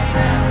 We ain't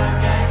never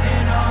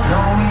getting older.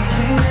 No, we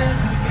ain't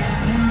never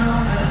getting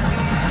older.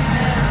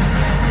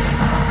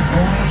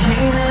 No, we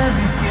ain't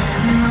never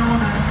getting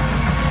older.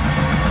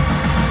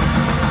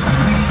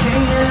 We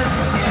ain't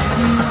never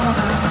getting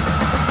older.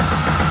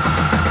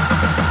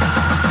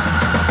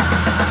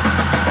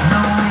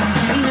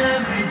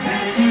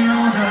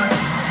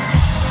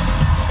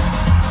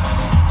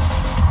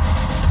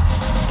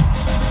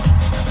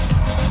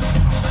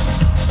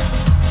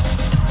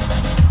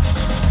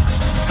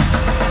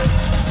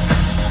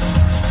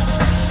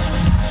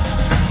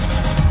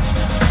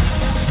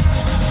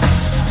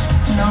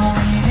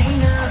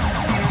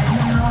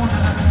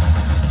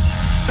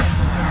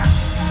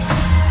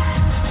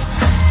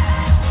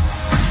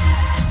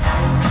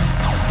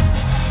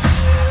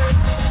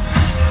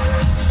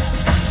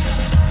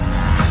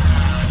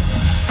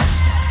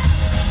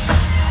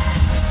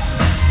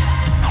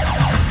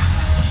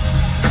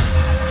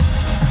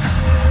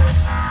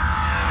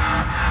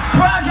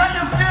 Prague, how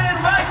you feeling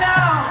right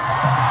now?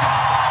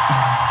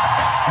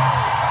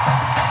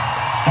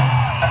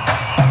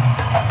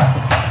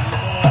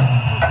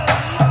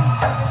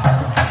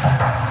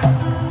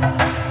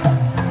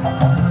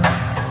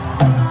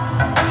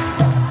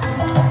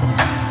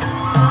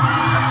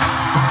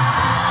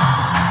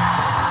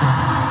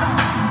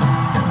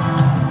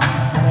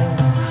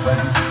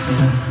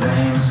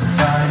 Flames of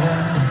fire,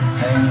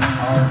 hang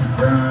hearts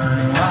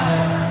burning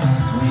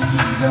wires. We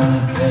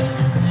don't care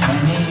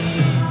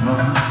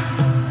anymore.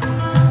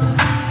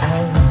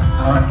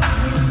 Are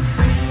we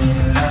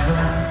fading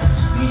lovers?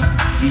 We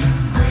keep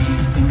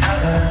wasting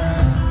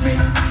colors.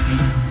 Maybe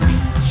we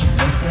should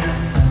let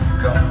this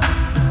go.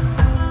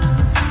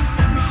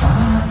 And we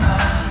fall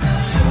apart,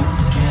 still hold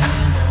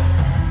together.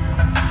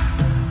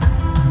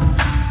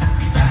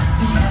 We pass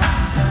the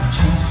end, so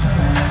chase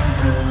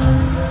forever.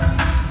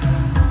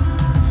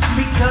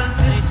 Because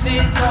this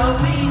is all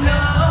we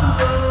know.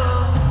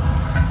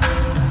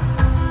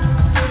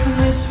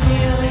 This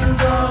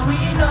feeling's all we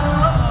know.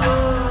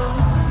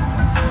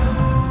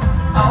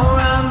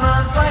 Around my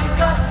bike,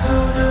 got to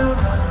the road.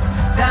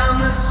 Down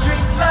the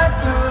streets, right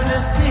through the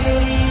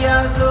city.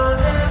 I go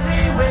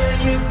everywhere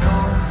you go.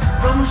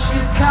 From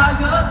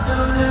Chicago to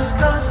the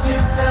coast, you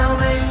tell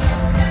me.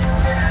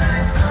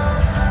 Let's go.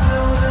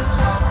 Blow the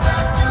smoke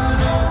back through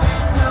the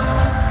window.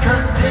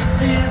 'Cause this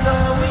is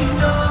all we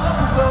know.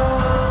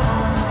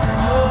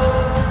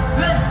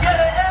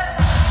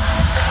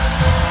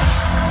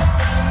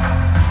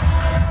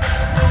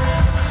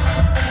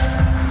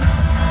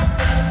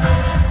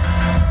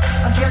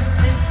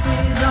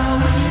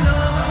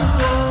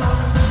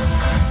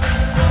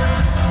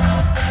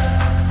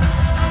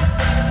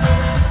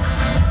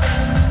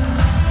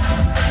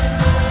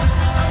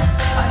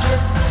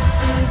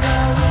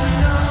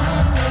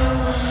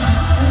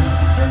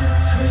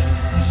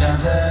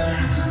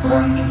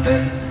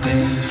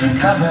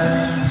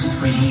 Covers,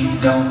 we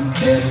don't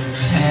care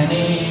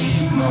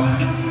anymore.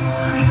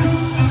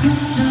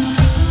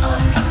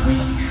 Are we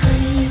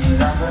fading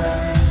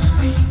lovers?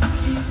 We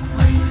keep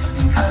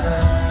wasting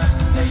colors.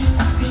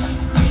 Maybe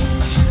we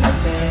should let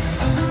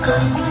this go.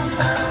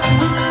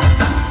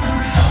 We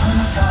fall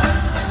apart,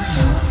 still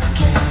hold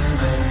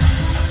together.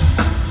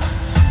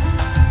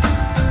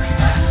 We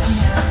pass the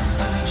end,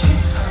 so we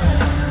chase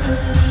forever.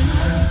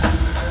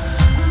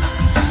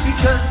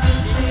 Because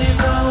this is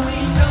all we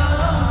know.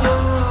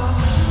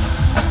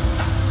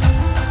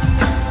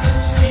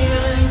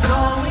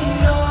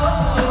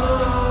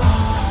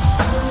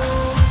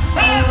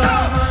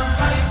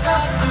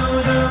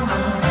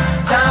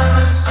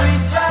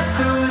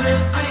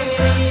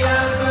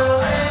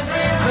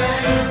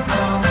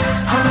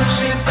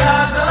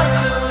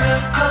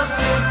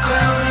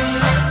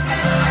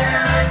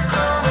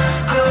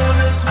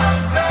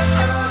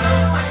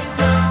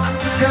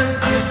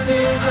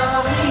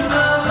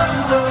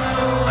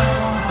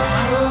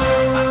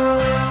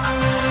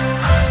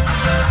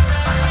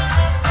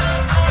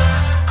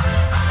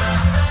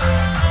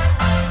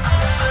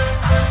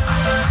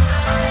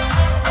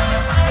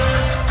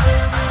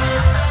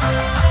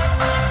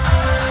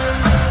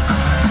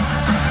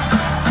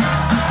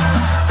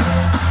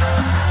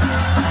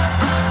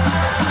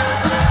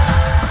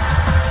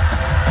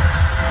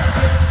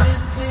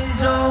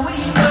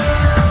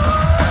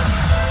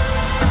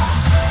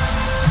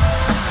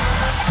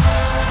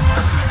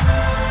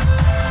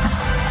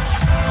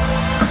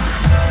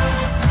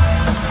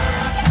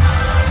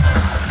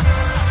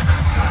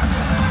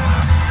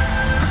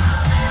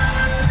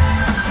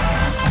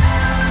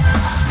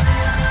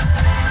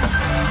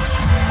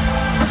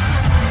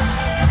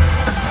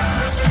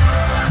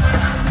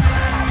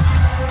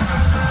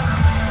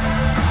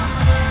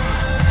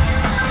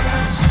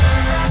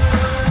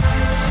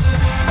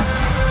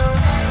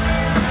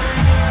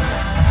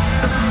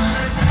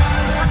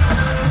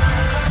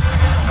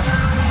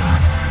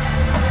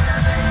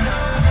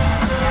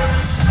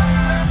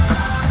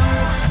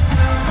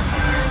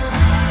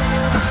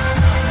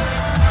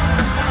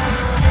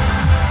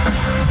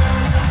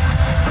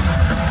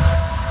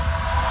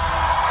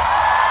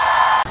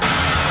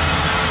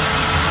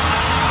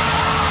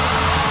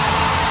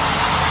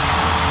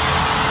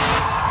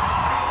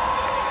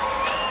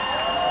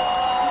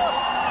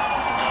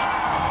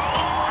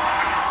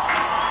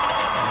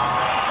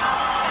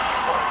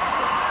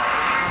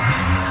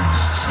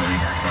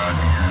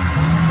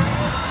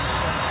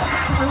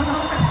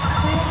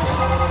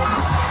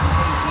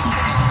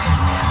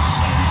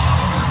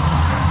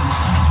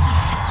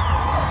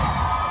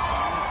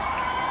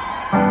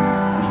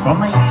 From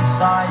the east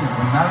side of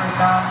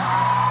America,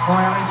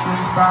 where we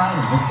choose pride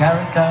of a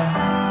character.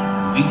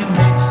 We can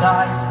pick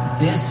sides, but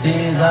this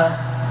is us,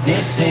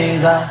 this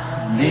is us,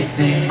 this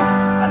is.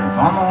 And if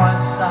on the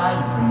west side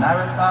of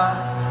America,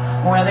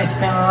 where they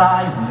spin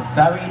lies in the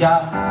fairy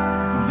dust,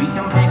 we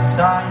can pick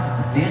sides,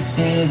 but this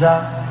is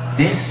us,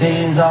 this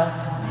is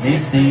us,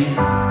 this is.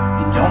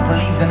 And don't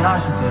believe the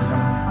narcissism,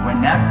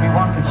 when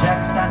everyone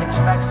projects and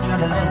expects you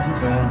to listen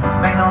to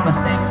them. Make no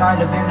mistake, I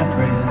live in a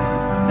prison.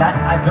 that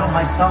I built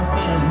myself,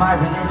 it is my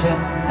religion.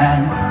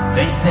 And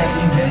they say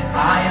that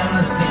I am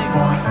the sick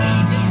boy,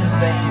 easy to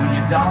say when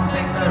you don't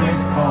take the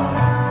risk, boy.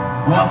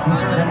 Welcome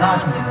to the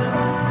narcissism,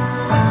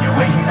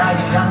 we're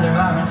united under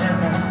our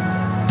indifference.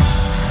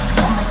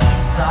 From the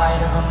east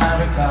side of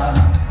America,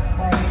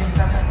 we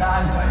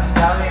desensitized by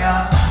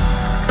hysteria.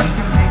 We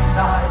can pick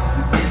sides,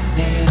 but this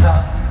is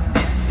us,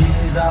 this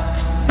is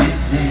us,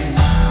 this is.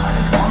 I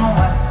live on the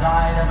west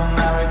side of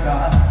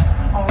America,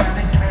 where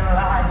they spin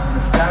lies in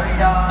the fairy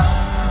dust.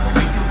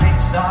 We can pick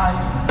sides,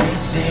 but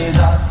this is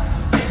us,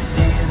 this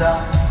is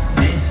us,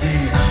 this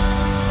is.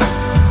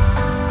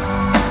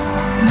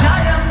 And I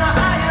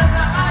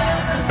am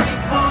the sick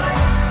boy.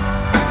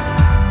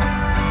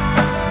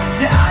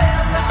 Yeah, I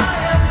am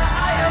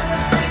the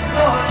sick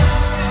boy.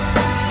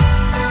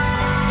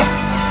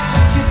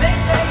 Yeah, they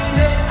say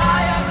that I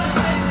am the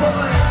sick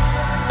boy.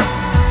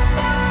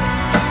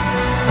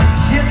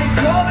 Yeah, they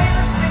call me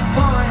the sick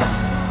boy.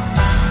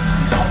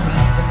 So don't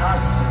believe in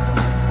narcissism,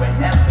 when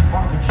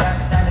everyone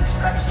projects and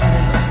expects you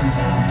to listen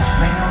to.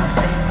 Make no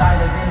mistake, I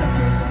live in a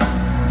prison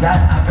that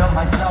I built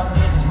myself,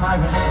 it is my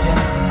religion.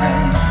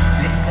 And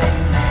they say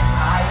that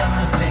I am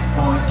the sick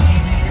boy,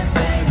 easy to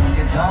say when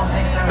you don't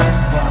take the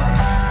risk, but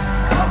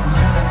welcome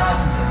to the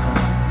narcissism,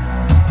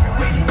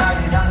 we're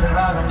united under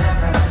our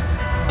indifference.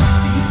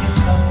 Feed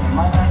yourself with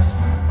my life's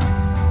worth.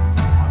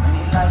 How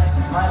many likes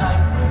is my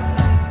life worth?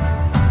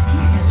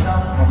 Feed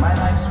yourself for my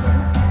life's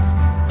worth.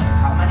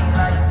 How many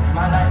likes is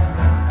my life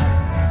worth?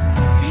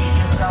 Feed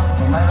yourself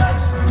for my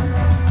life's worth.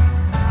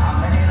 How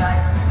many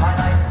likes is my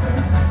life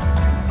worth?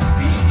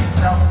 Feed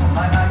yourself for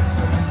my life's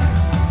worth.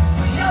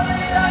 How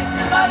many likes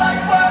is my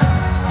life worth?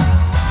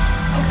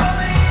 I'm from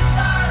the east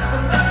side of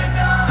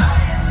America. I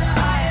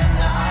am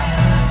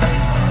the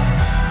sick boy.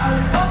 I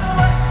live on the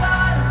west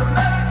side of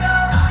America.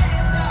 I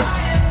am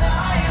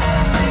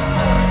the sick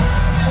boy.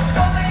 I'm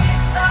from the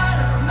east side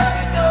of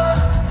America.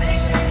 They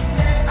say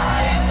that I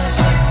am the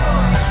sick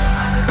boy.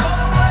 I live on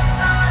the west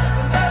side of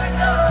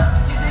America.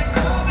 Yeah, they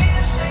call me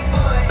the sick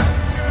boy.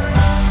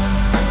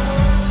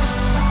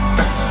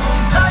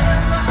 'Cause I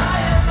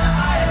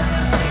am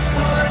the sick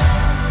boy.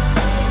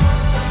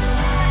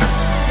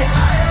 Yeah,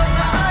 I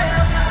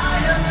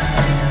am the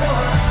sick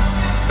boy.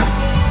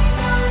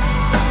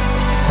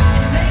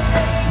 And they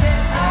say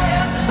that I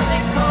am the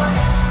sick boy.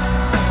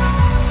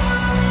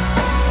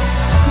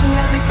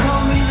 Yeah, they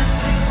call me the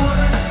sick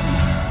boy.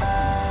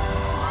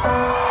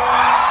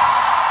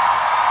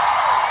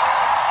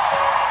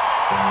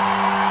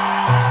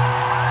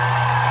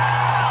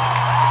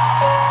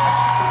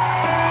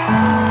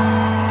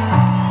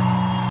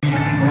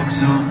 Reading books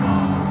of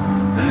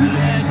old, the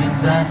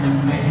legends and the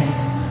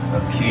myths,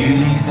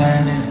 Achilles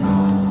and his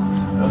gold,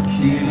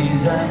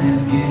 Achilles and his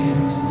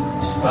gifts,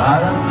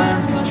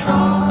 Spider-Man's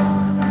control,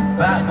 and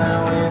Batman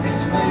with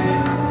his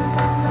fists.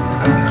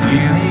 But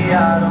clearly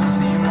I don't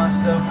see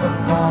myself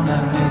upon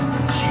that list.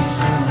 She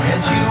said,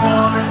 where'd you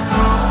wanna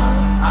go?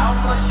 How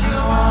much you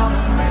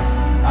wanna risk?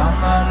 I'm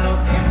not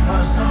looking for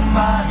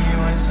somebody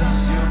with some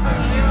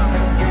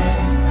superhuman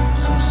gifts,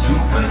 some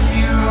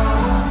superhero,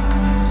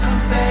 some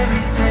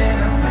fairy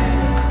tale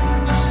bliss,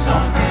 just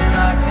something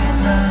I can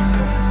turn to,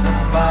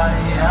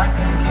 somebody I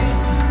can kiss.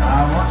 I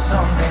want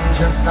something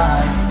just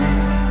like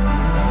this.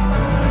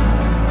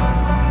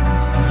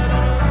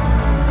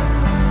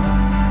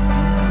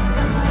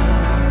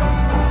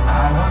 Oh,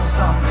 I want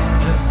something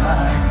just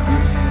like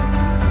this.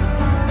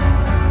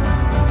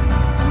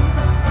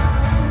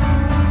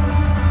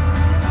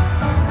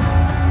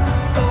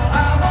 Oh,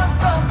 I want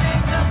something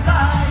just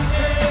like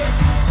this.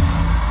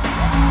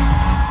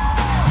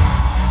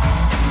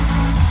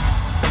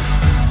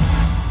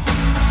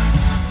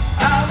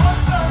 I want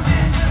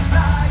something just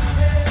like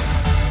this.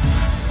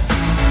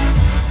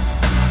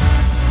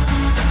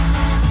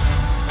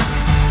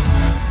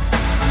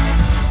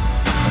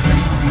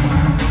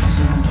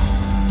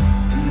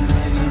 The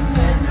legends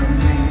and the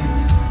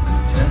myths, the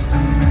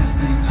testaments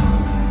they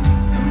told,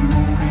 the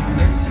moon in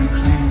its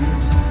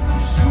eclipse,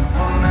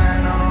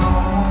 Superman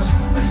unrolls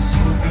a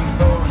suit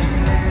before he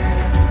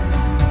lives.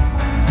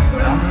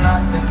 But I'm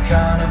not the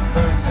kind of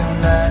person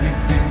that it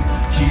fits.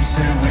 She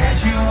said, where'd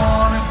you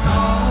wanna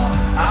go?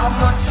 How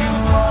much you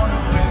wanna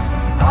risk?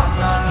 I'm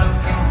not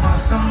looking for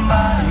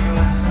somebody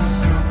with some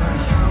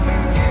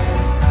superhuman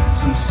gifts,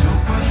 some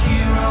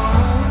superhero,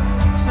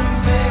 some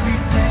fairy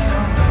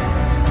tale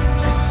bliss,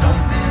 just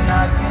something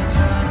I can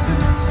turn to,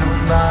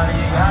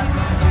 somebody I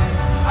can kiss.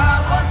 I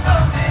want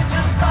something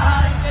just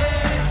like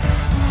this.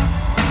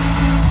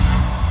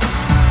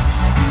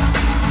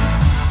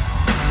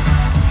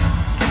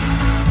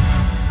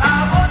 I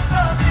want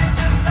something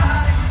just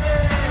like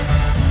this.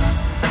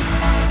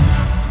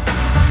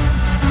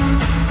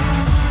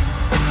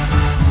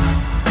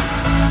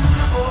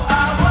 Oh,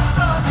 I want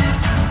something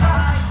just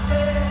like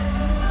this.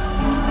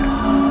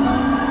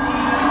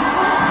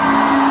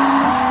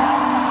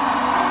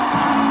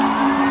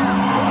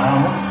 Oh, I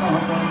want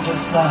something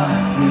just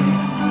like this.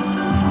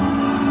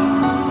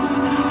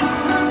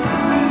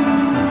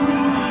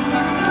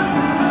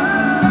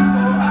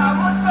 Oh, I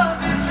want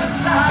something just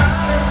like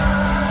this.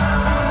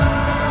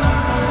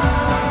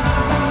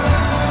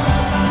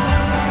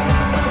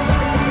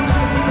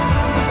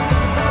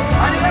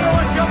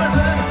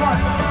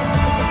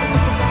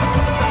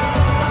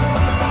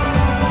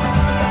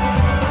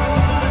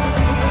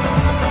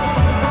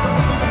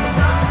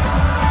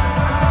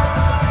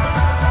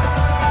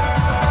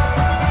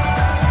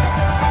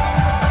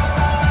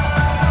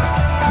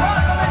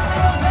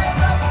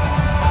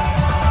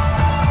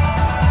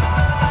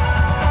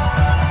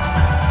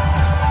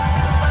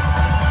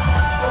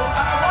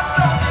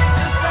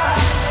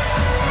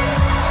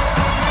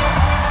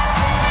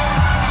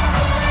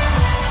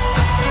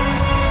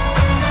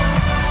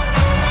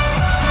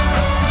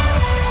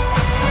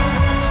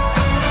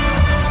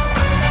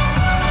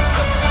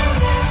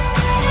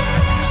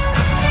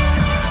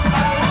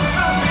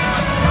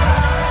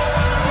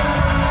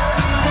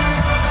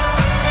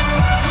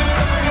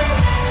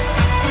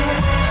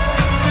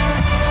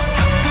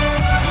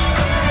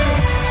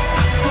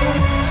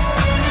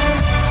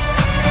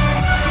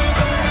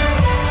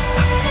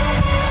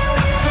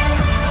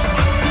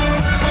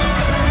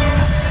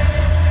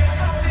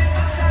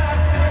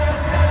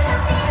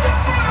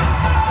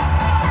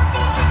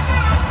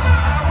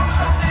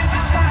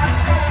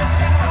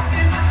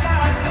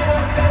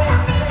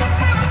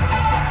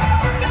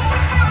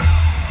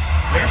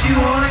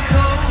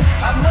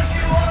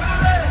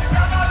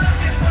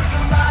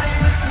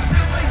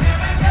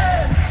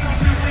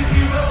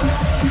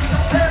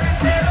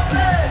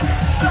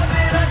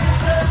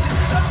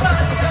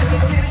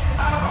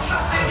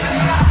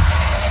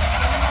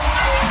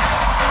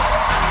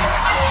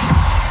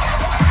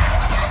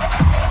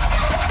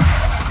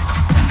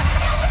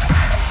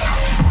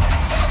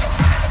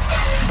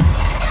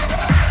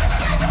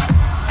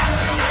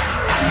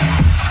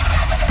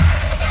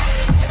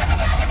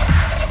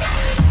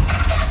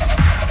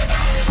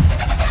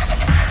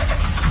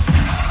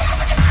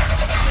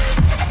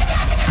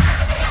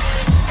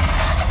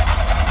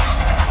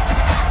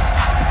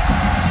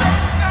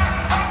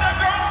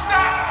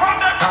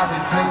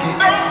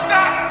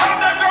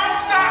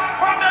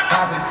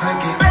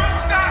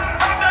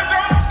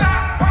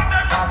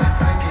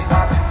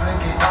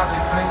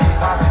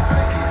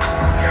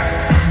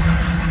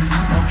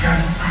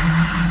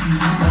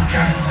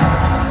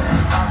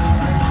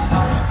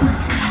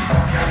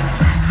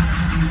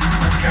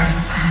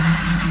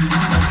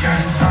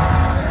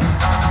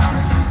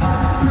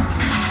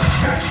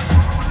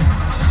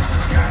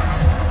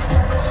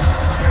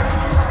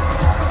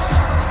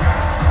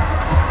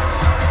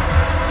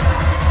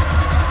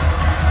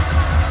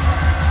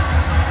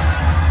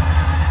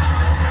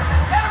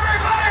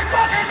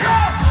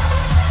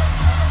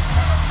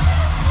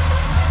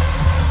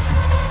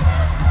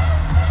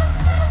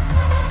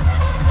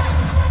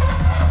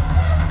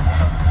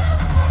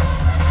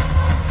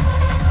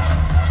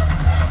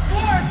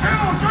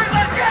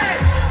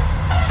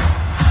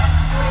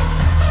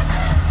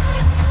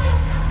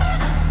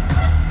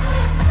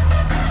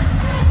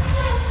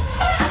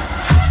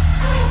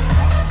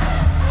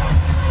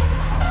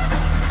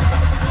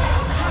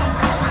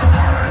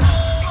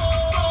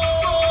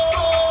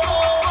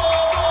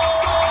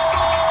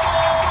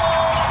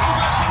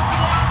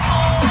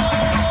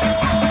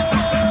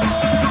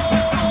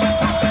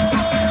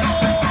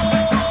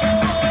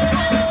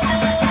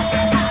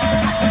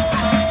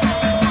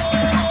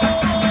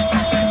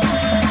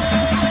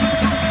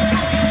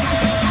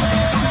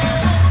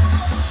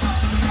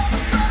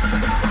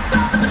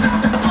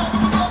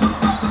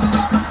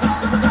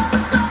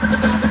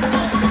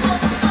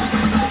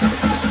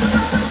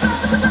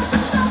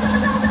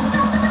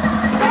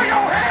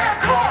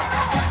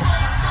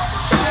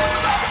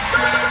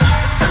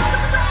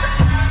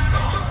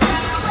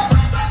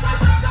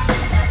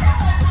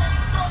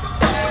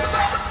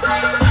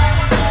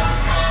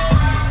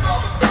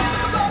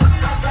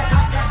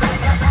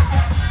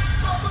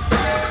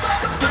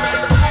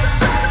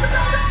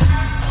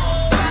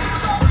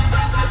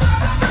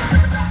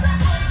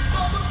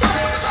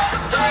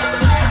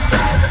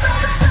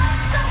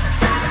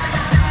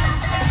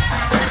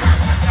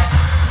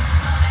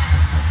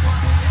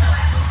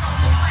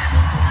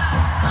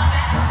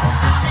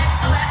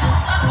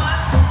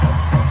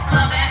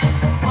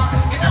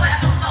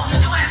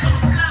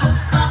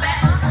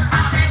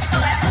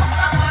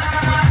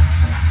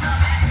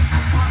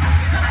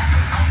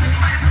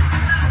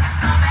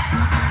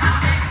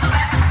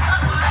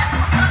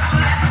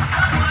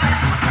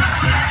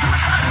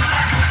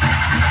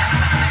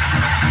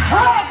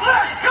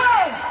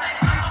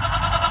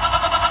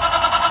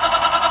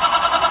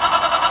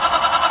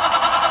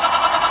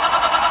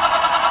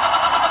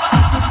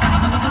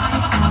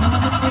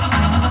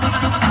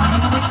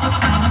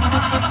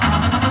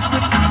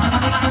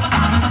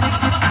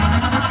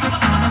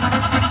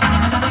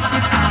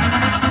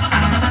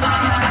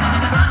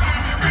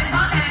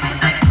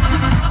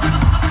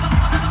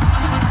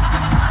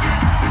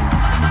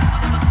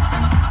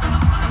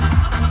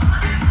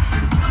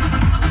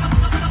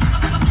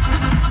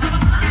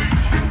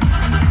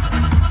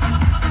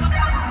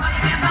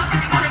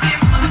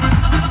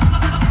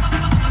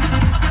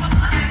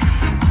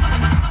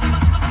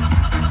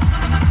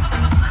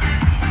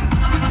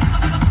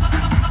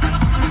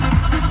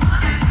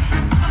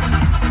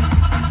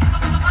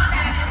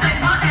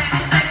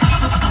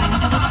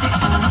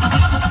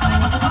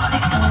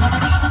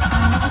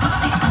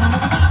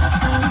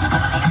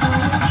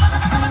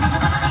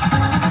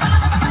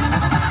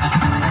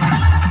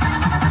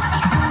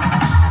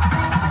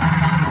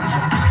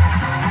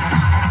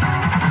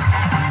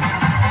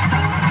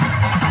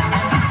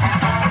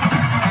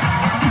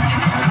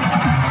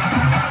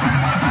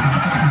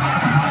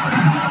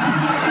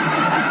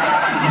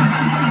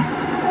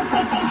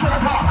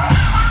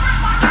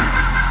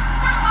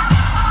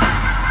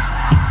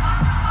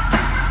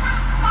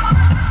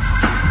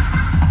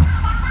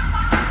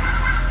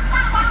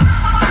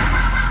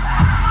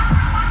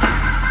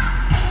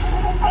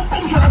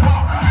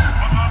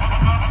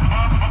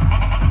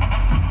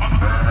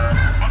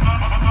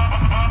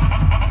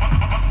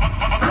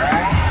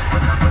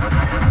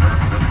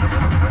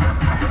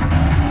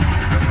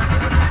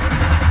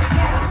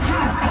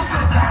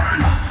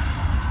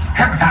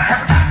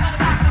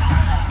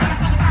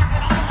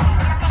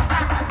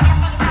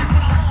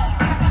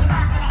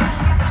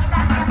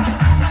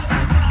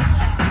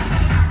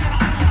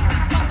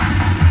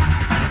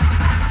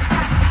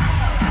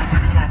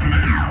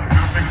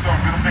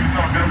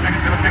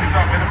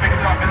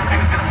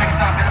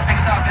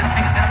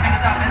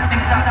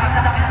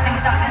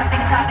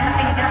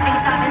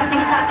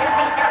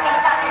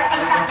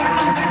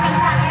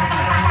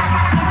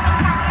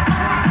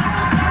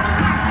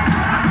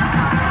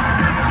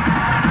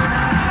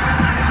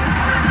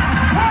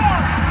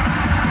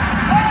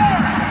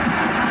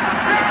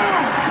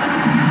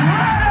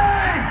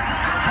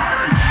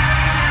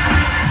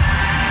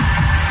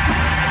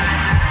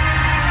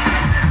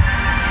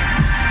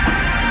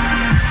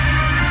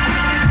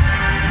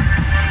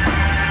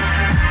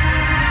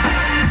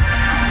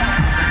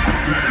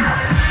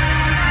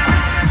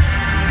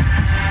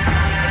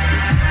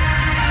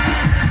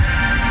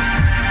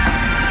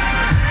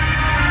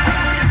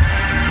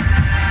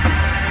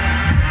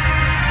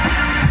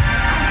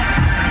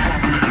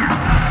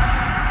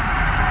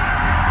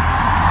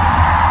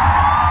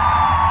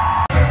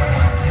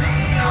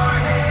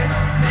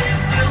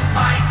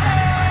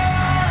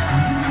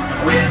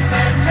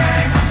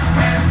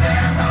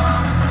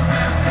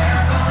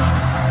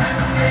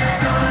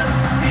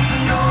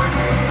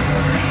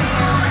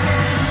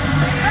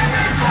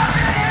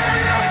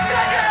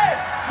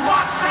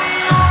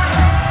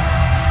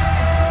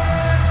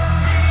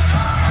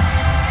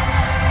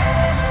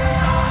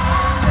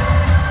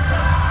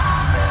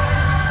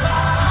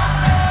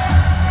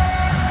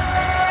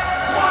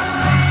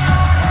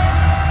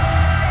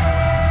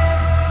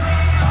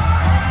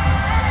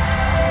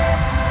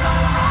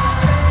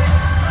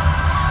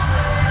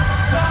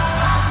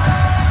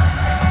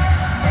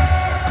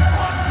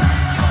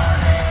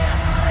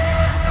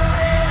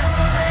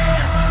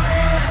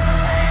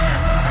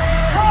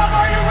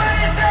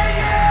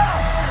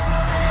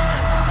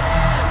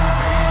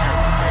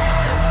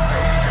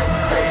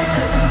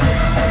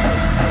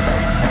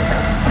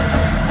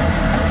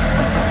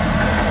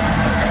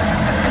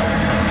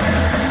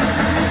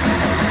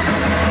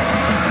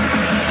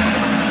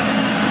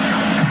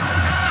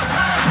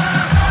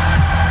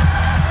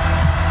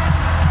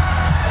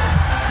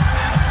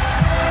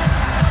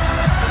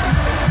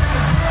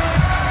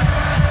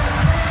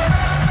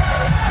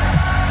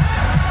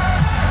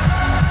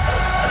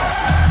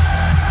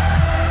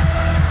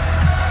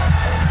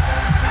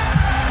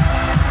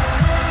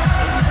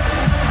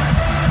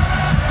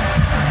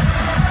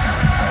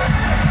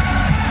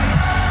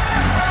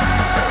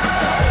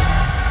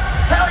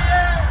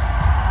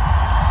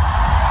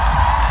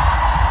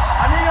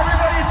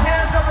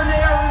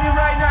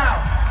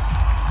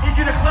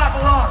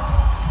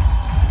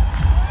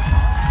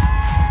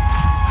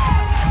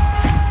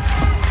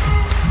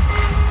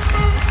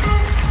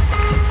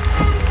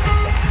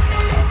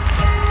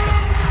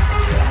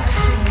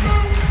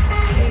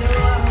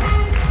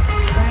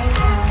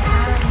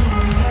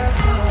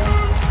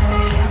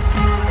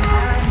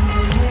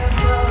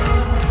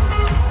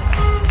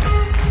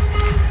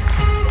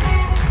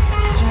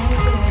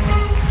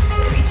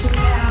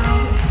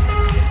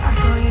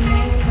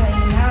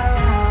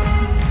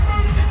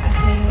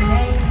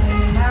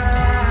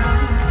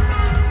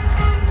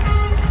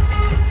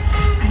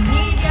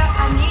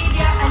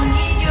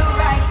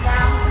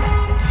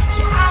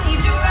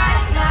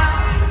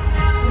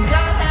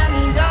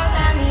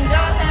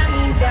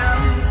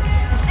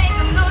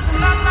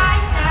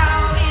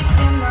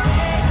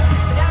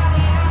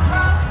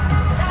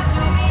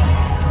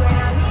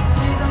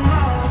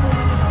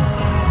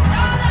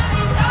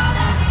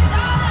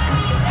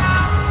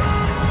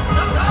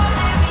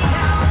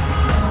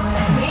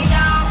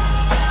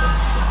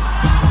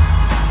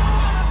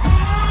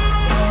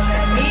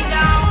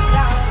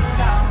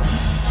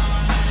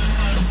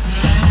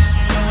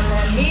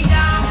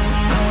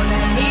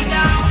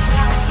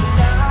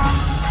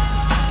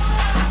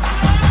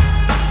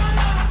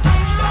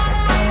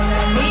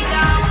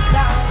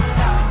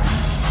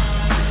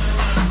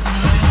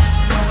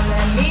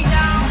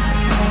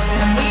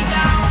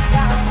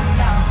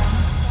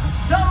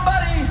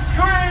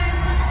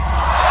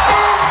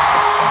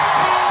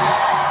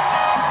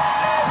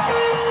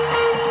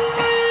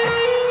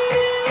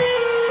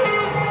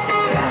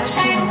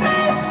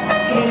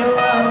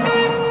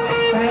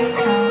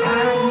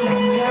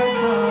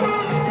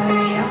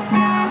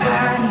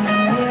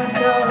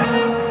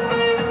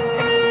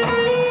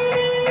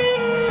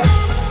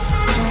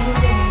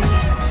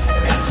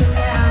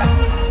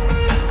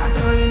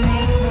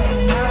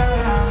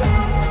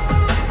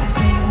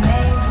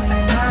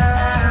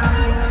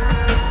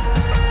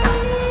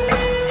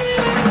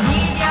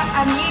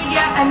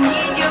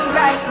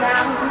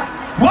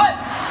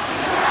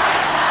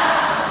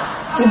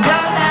 So don't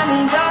let me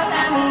down.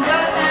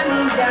 I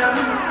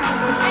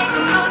think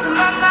I'm losing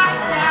my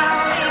mind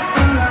now. It's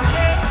in my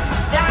head,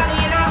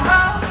 darling. I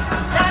hope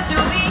that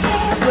you'll be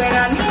here when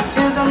I need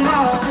you the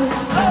most.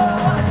 So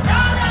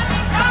don't let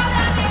me down. Don't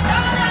let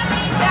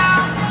me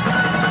down.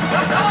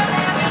 Don't let me down. Don't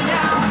let me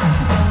down.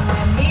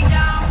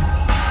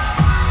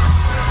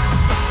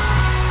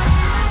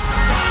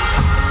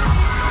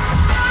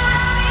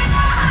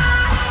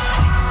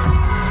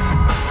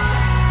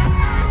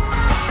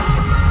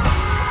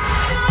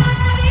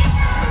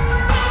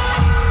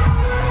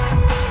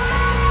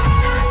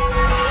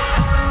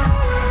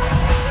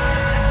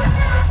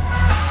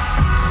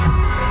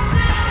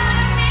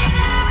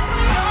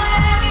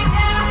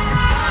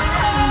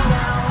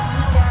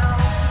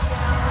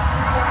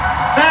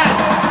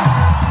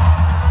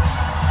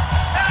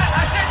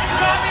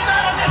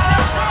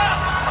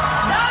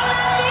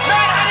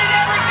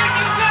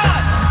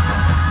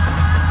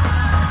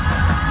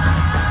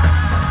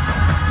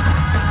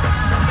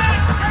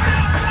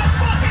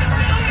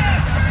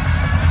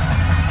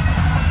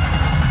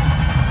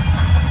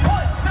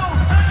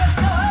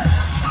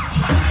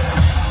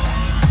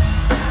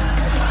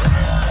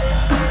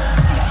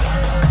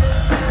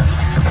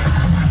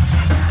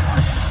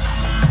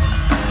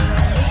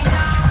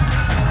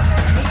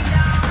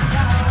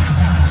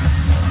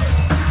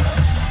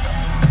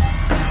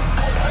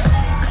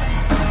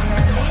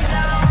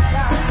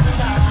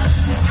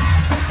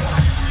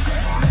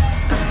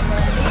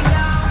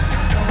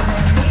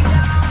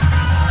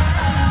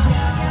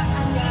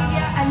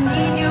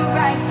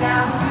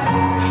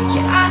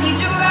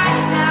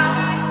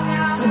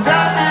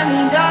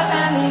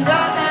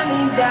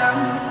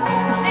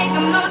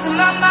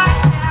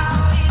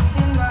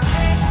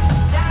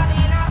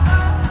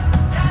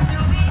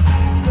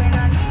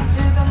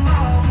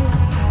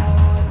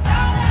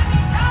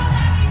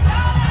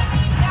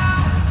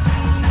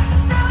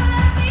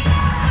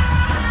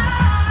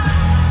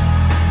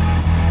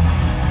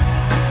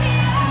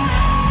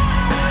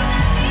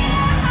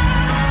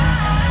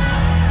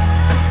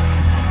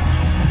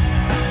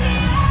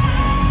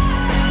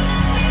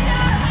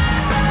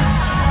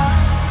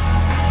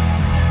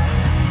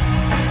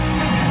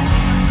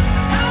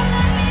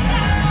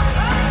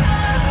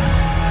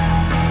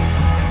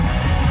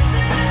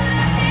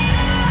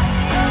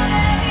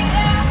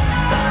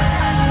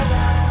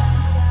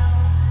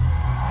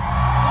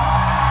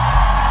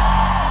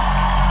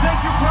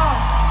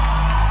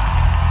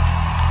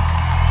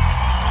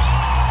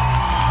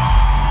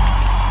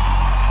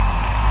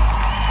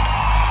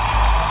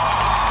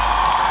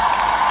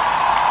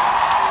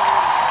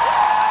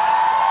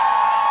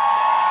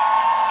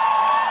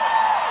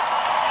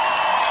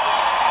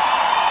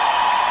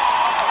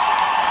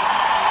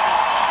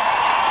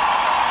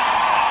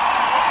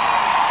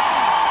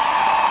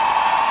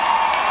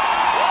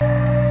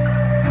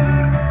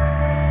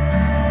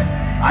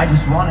 I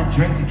just wanna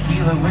drink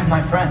tequila with my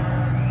friends.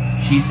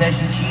 She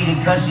says she cheated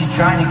cause she's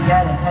trying to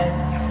get ahead.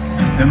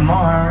 The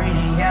more I read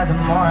it, yeah, the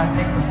more I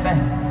take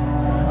offense.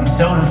 I'm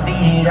so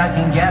defeated I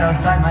can get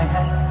outside my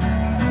head.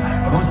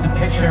 I post a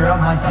picture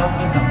of myself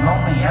cause I'm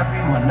lonely.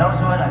 Everyone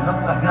knows what I look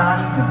like, not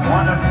even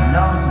one of them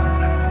knows me.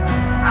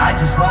 I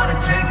just wanna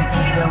drink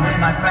tequila with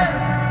my friends.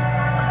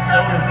 I'm so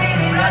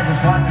defeated, I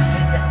just want this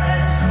shit to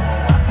end. So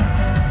I walk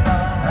into the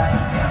club like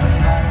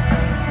everybody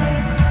hates me.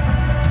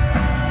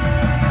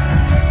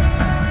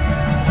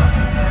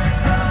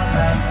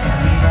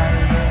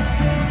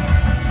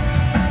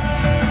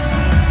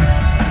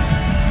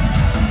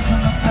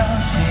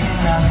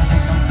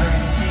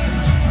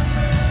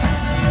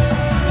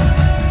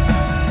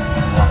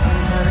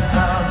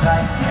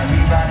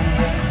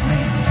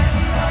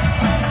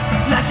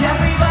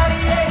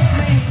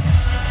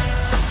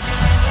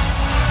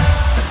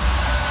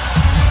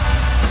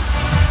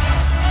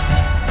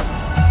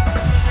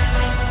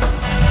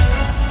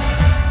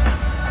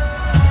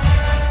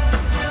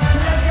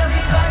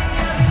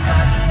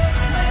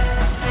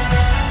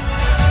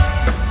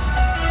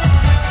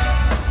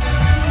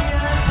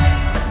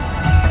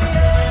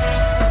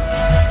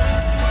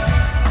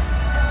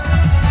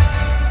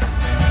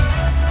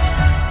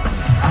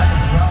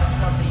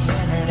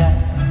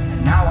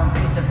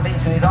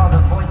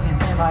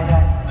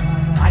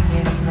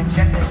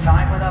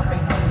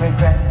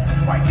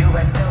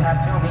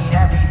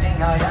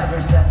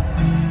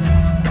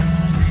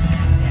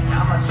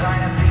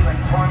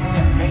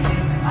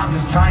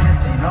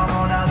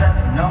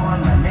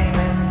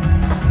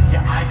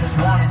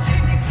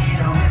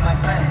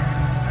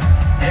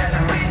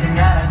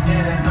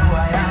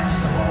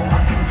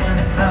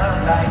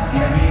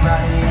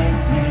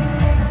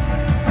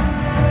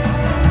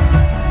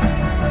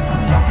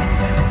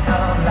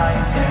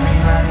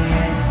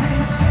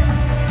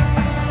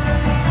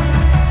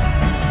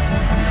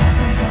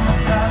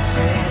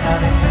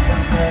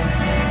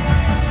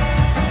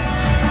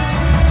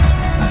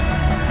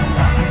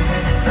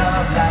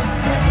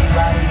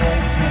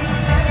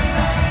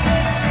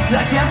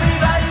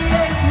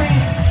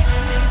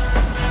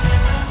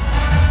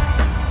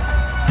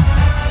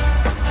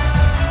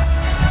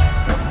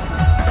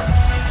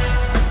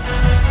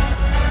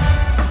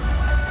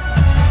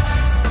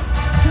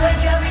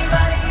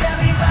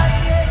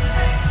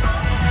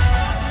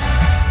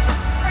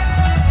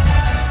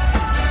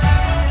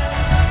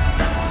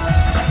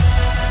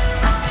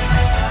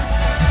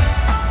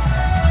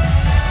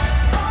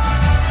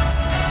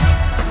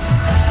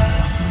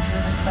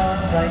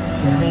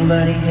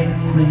 everybody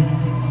hates me.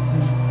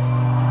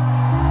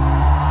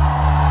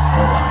 I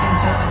walk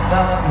into the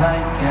club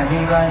like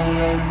everybody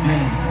hates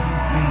me.